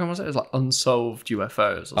 What program was it? It was like Unsolved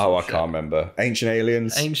UFOs. Or Oh, I shit. can't remember. Ancient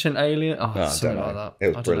Aliens. Ancient Alien. Oh, No, I something don't like know. that.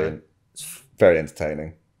 It was brilliant. Very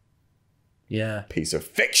entertaining. Yeah. Piece of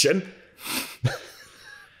fiction.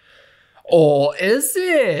 Or is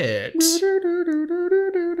it?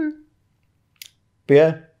 But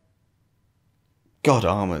yeah. God,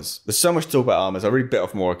 armors. There's so much to talk about armors. I really bit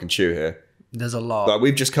off more I can chew here. There's a lot. Like,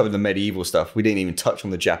 we've just covered the medieval stuff. We didn't even touch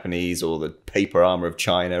on the Japanese or the paper armor of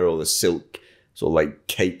China or the silk sort of like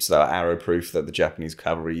capes that are arrow proof that the Japanese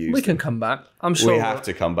cavalry used. We can come back. I'm sure. We have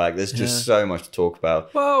to come back. There's just so much to talk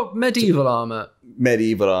about. Well, medieval armor.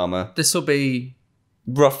 Medieval armor. This will be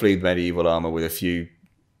Roughly medieval armor with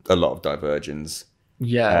a lot of divergence.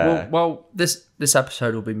 Yeah. Well, this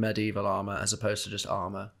episode will be medieval armor as opposed to just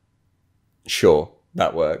armor. Sure,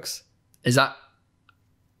 that works. Is that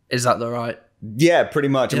the right? Yeah, pretty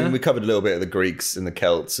much. I Yeah. mean, we covered a little bit of the Greeks and the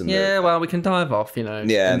Celts and Well, we can dive off, and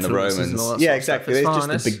the influences Romans. and all that Yeah, sort of exactly. stuff. It's It's just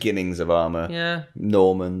fine. the beginnings of armor. Yeah,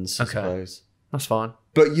 Normans, I Okay. suppose. that's fine.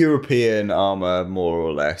 But European armor, more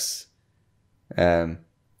or less. But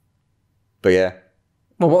yeah.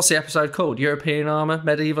 Well, what's the episode called? European armor,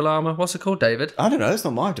 medieval armor. What's it called, David? I don't know. It's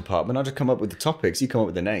not my department. I just come up with the topics. You come up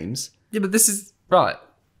with the names. Yeah, but this is right.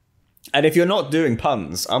 And if you're not doing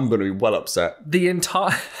puns, I'm going to be well upset. The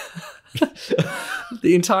entire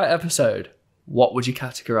episode. What would you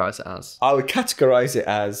categorize it as? I would categorize it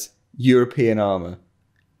as European armor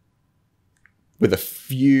with a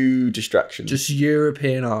few distractions. Just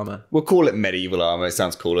European armor. We'll call it medieval armor. It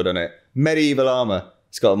sounds cooler, doesn't it? Medieval armor.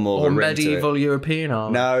 It's got more Or of a ring to it. medieval European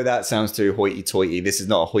armor. No, that sounds too hoity-toity. This is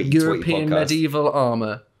not a hoity-toity European podcast. medieval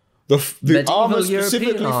armor. The medieval armor European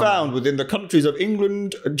specifically armor. found within the countries of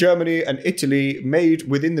England, Germany, and Italy, made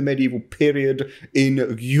within the medieval period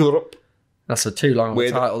in Europe. That's a too long of a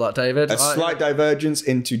With title, that, David. A slight divergence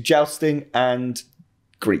into jousting and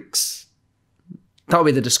Greeks. That'll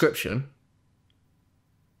be the description.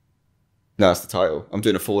 No, that's the title. I'm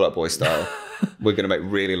doing a Fall Out Boy style. We're going to make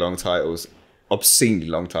really long titles. Obscenely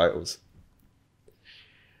long titles.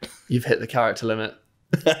 You've hit the character limit.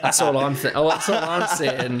 That's all I'm thinking. That's all I'm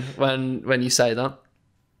seeing when you say that.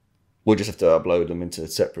 We'll just have to upload them into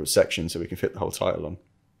separate sections so we can fit the whole title on.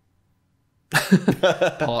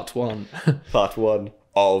 Part 1. Part 1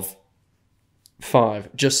 of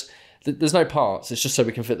 5. Just there's no parts. It's just so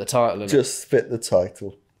we can fit the title in it. Just fit the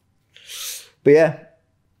title. But yeah.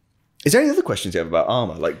 Is there any other questions you have about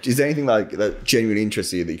armor? Like, is there anything like that genuinely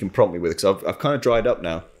interests you that you can prompt me with? Because I've kind of dried up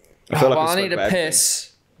now. I feel Well, we I spoke need about a everything. piss.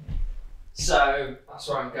 So that's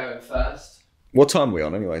where I'm going first. What time are we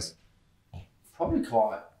on, anyways? Probably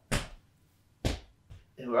quite.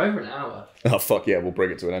 Yeah, we're over an hour. Oh fuck yeah, we'll bring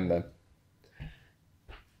it to an end then.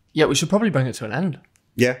 Yeah, we should probably bring it to an end.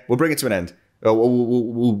 Yeah, we'll bring it to an end.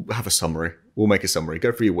 We'll have a summary. We'll make a summary.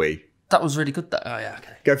 Go for your wee. That was really good. That. Oh yeah.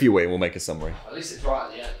 Okay. Go for your wee. And we'll make a summary. At least it's right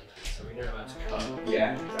at the end, so we know where to cut.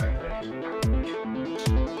 Yeah, exactly.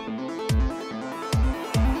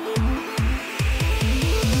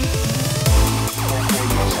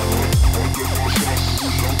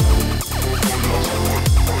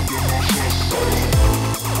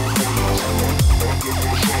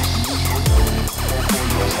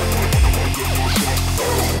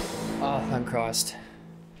 Oh, thank Christ.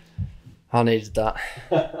 I needed that.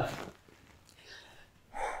 But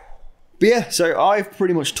yeah, so I've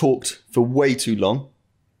pretty much talked for way too long.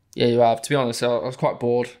 Yeah, you have. To be honest, I was quite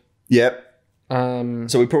bored. Yep. So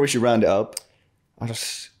So we probably should round it up. I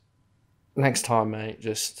just next time, mate.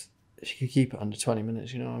 Just if you could keep it under 20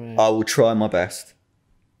 minutes, you know what I mean. I will try my best.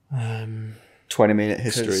 20-minute 'Cause-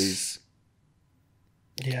 histories.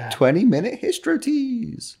 Yeah, 20-minute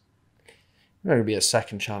Histro-Teas. there'll be a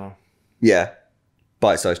second channel. Yeah.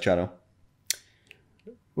 Bite-sized channel.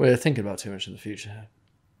 We're thinking about too much in the future here.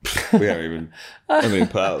 We haven't even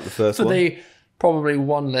put out the first For one. the probably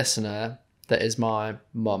one listener that is my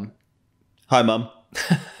mum. Hi, Mum.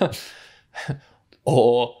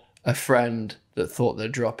 Or a friend that thought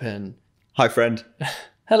they'd drop in. Hi, friend.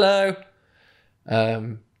 Hello.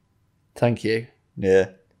 Thank you. Yeah.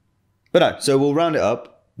 But no, so we'll round it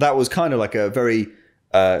up. That was kind of like a very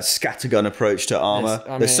scattergun approach to Armour.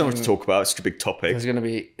 There's so much to talk about. It's such a big topic. There's going to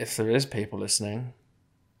be, if there is people listening,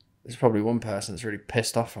 there's probably one person that's really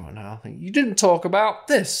pissed off right now. I think, you didn't talk about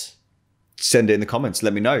this. Send it in the comments.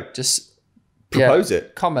 Let me know. Just propose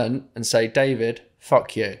it. Comment and say, David,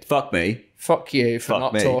 fuck you. Fuck me. Fuck you for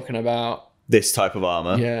not talking about this type of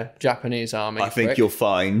armour. Yeah, Japanese army. I think you'll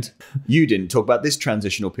find you didn't talk about this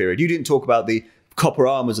transitional period. You didn't talk about the copper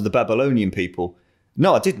armours of the Babylonian people.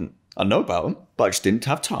 No, I didn't. I know about them, but I just didn't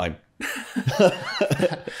have time.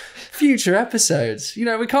 Future episodes. You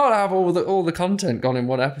know, we can't have all the content gone in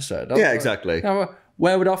one episode. Yeah, exactly. Now,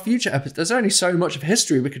 where would our future episodes? There's only so much of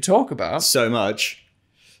history we could talk about. So much.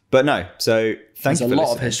 But no, so thanks for listening. There's a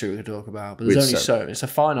lot of history we could talk about, but there's it's a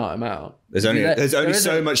finite amount. There's only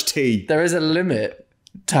so much tea. There is a limit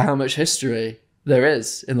to how much history there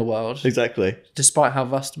is in the world. Exactly. Despite how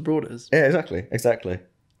vast and broad it is. Yeah, exactly.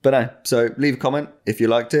 But no, so leave a comment if you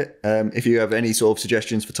liked it. If you have any sort of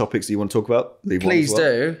suggestions for topics that you want to talk about, leave one as well.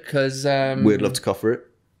 Please do, because we'd love to cover it.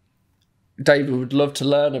 David would love to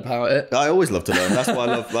learn about it. I always love to learn.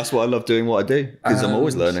 That's why I love doing what I do, because I'm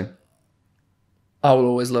always learning. I will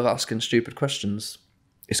always love asking stupid questions.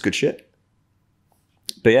 It's good shit.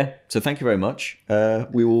 But yeah, so thank you very much.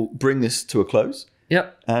 We will bring this to a close.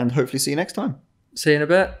 Yep. And hopefully see you next time. See you in a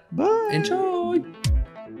bit. Bye. Enjoy.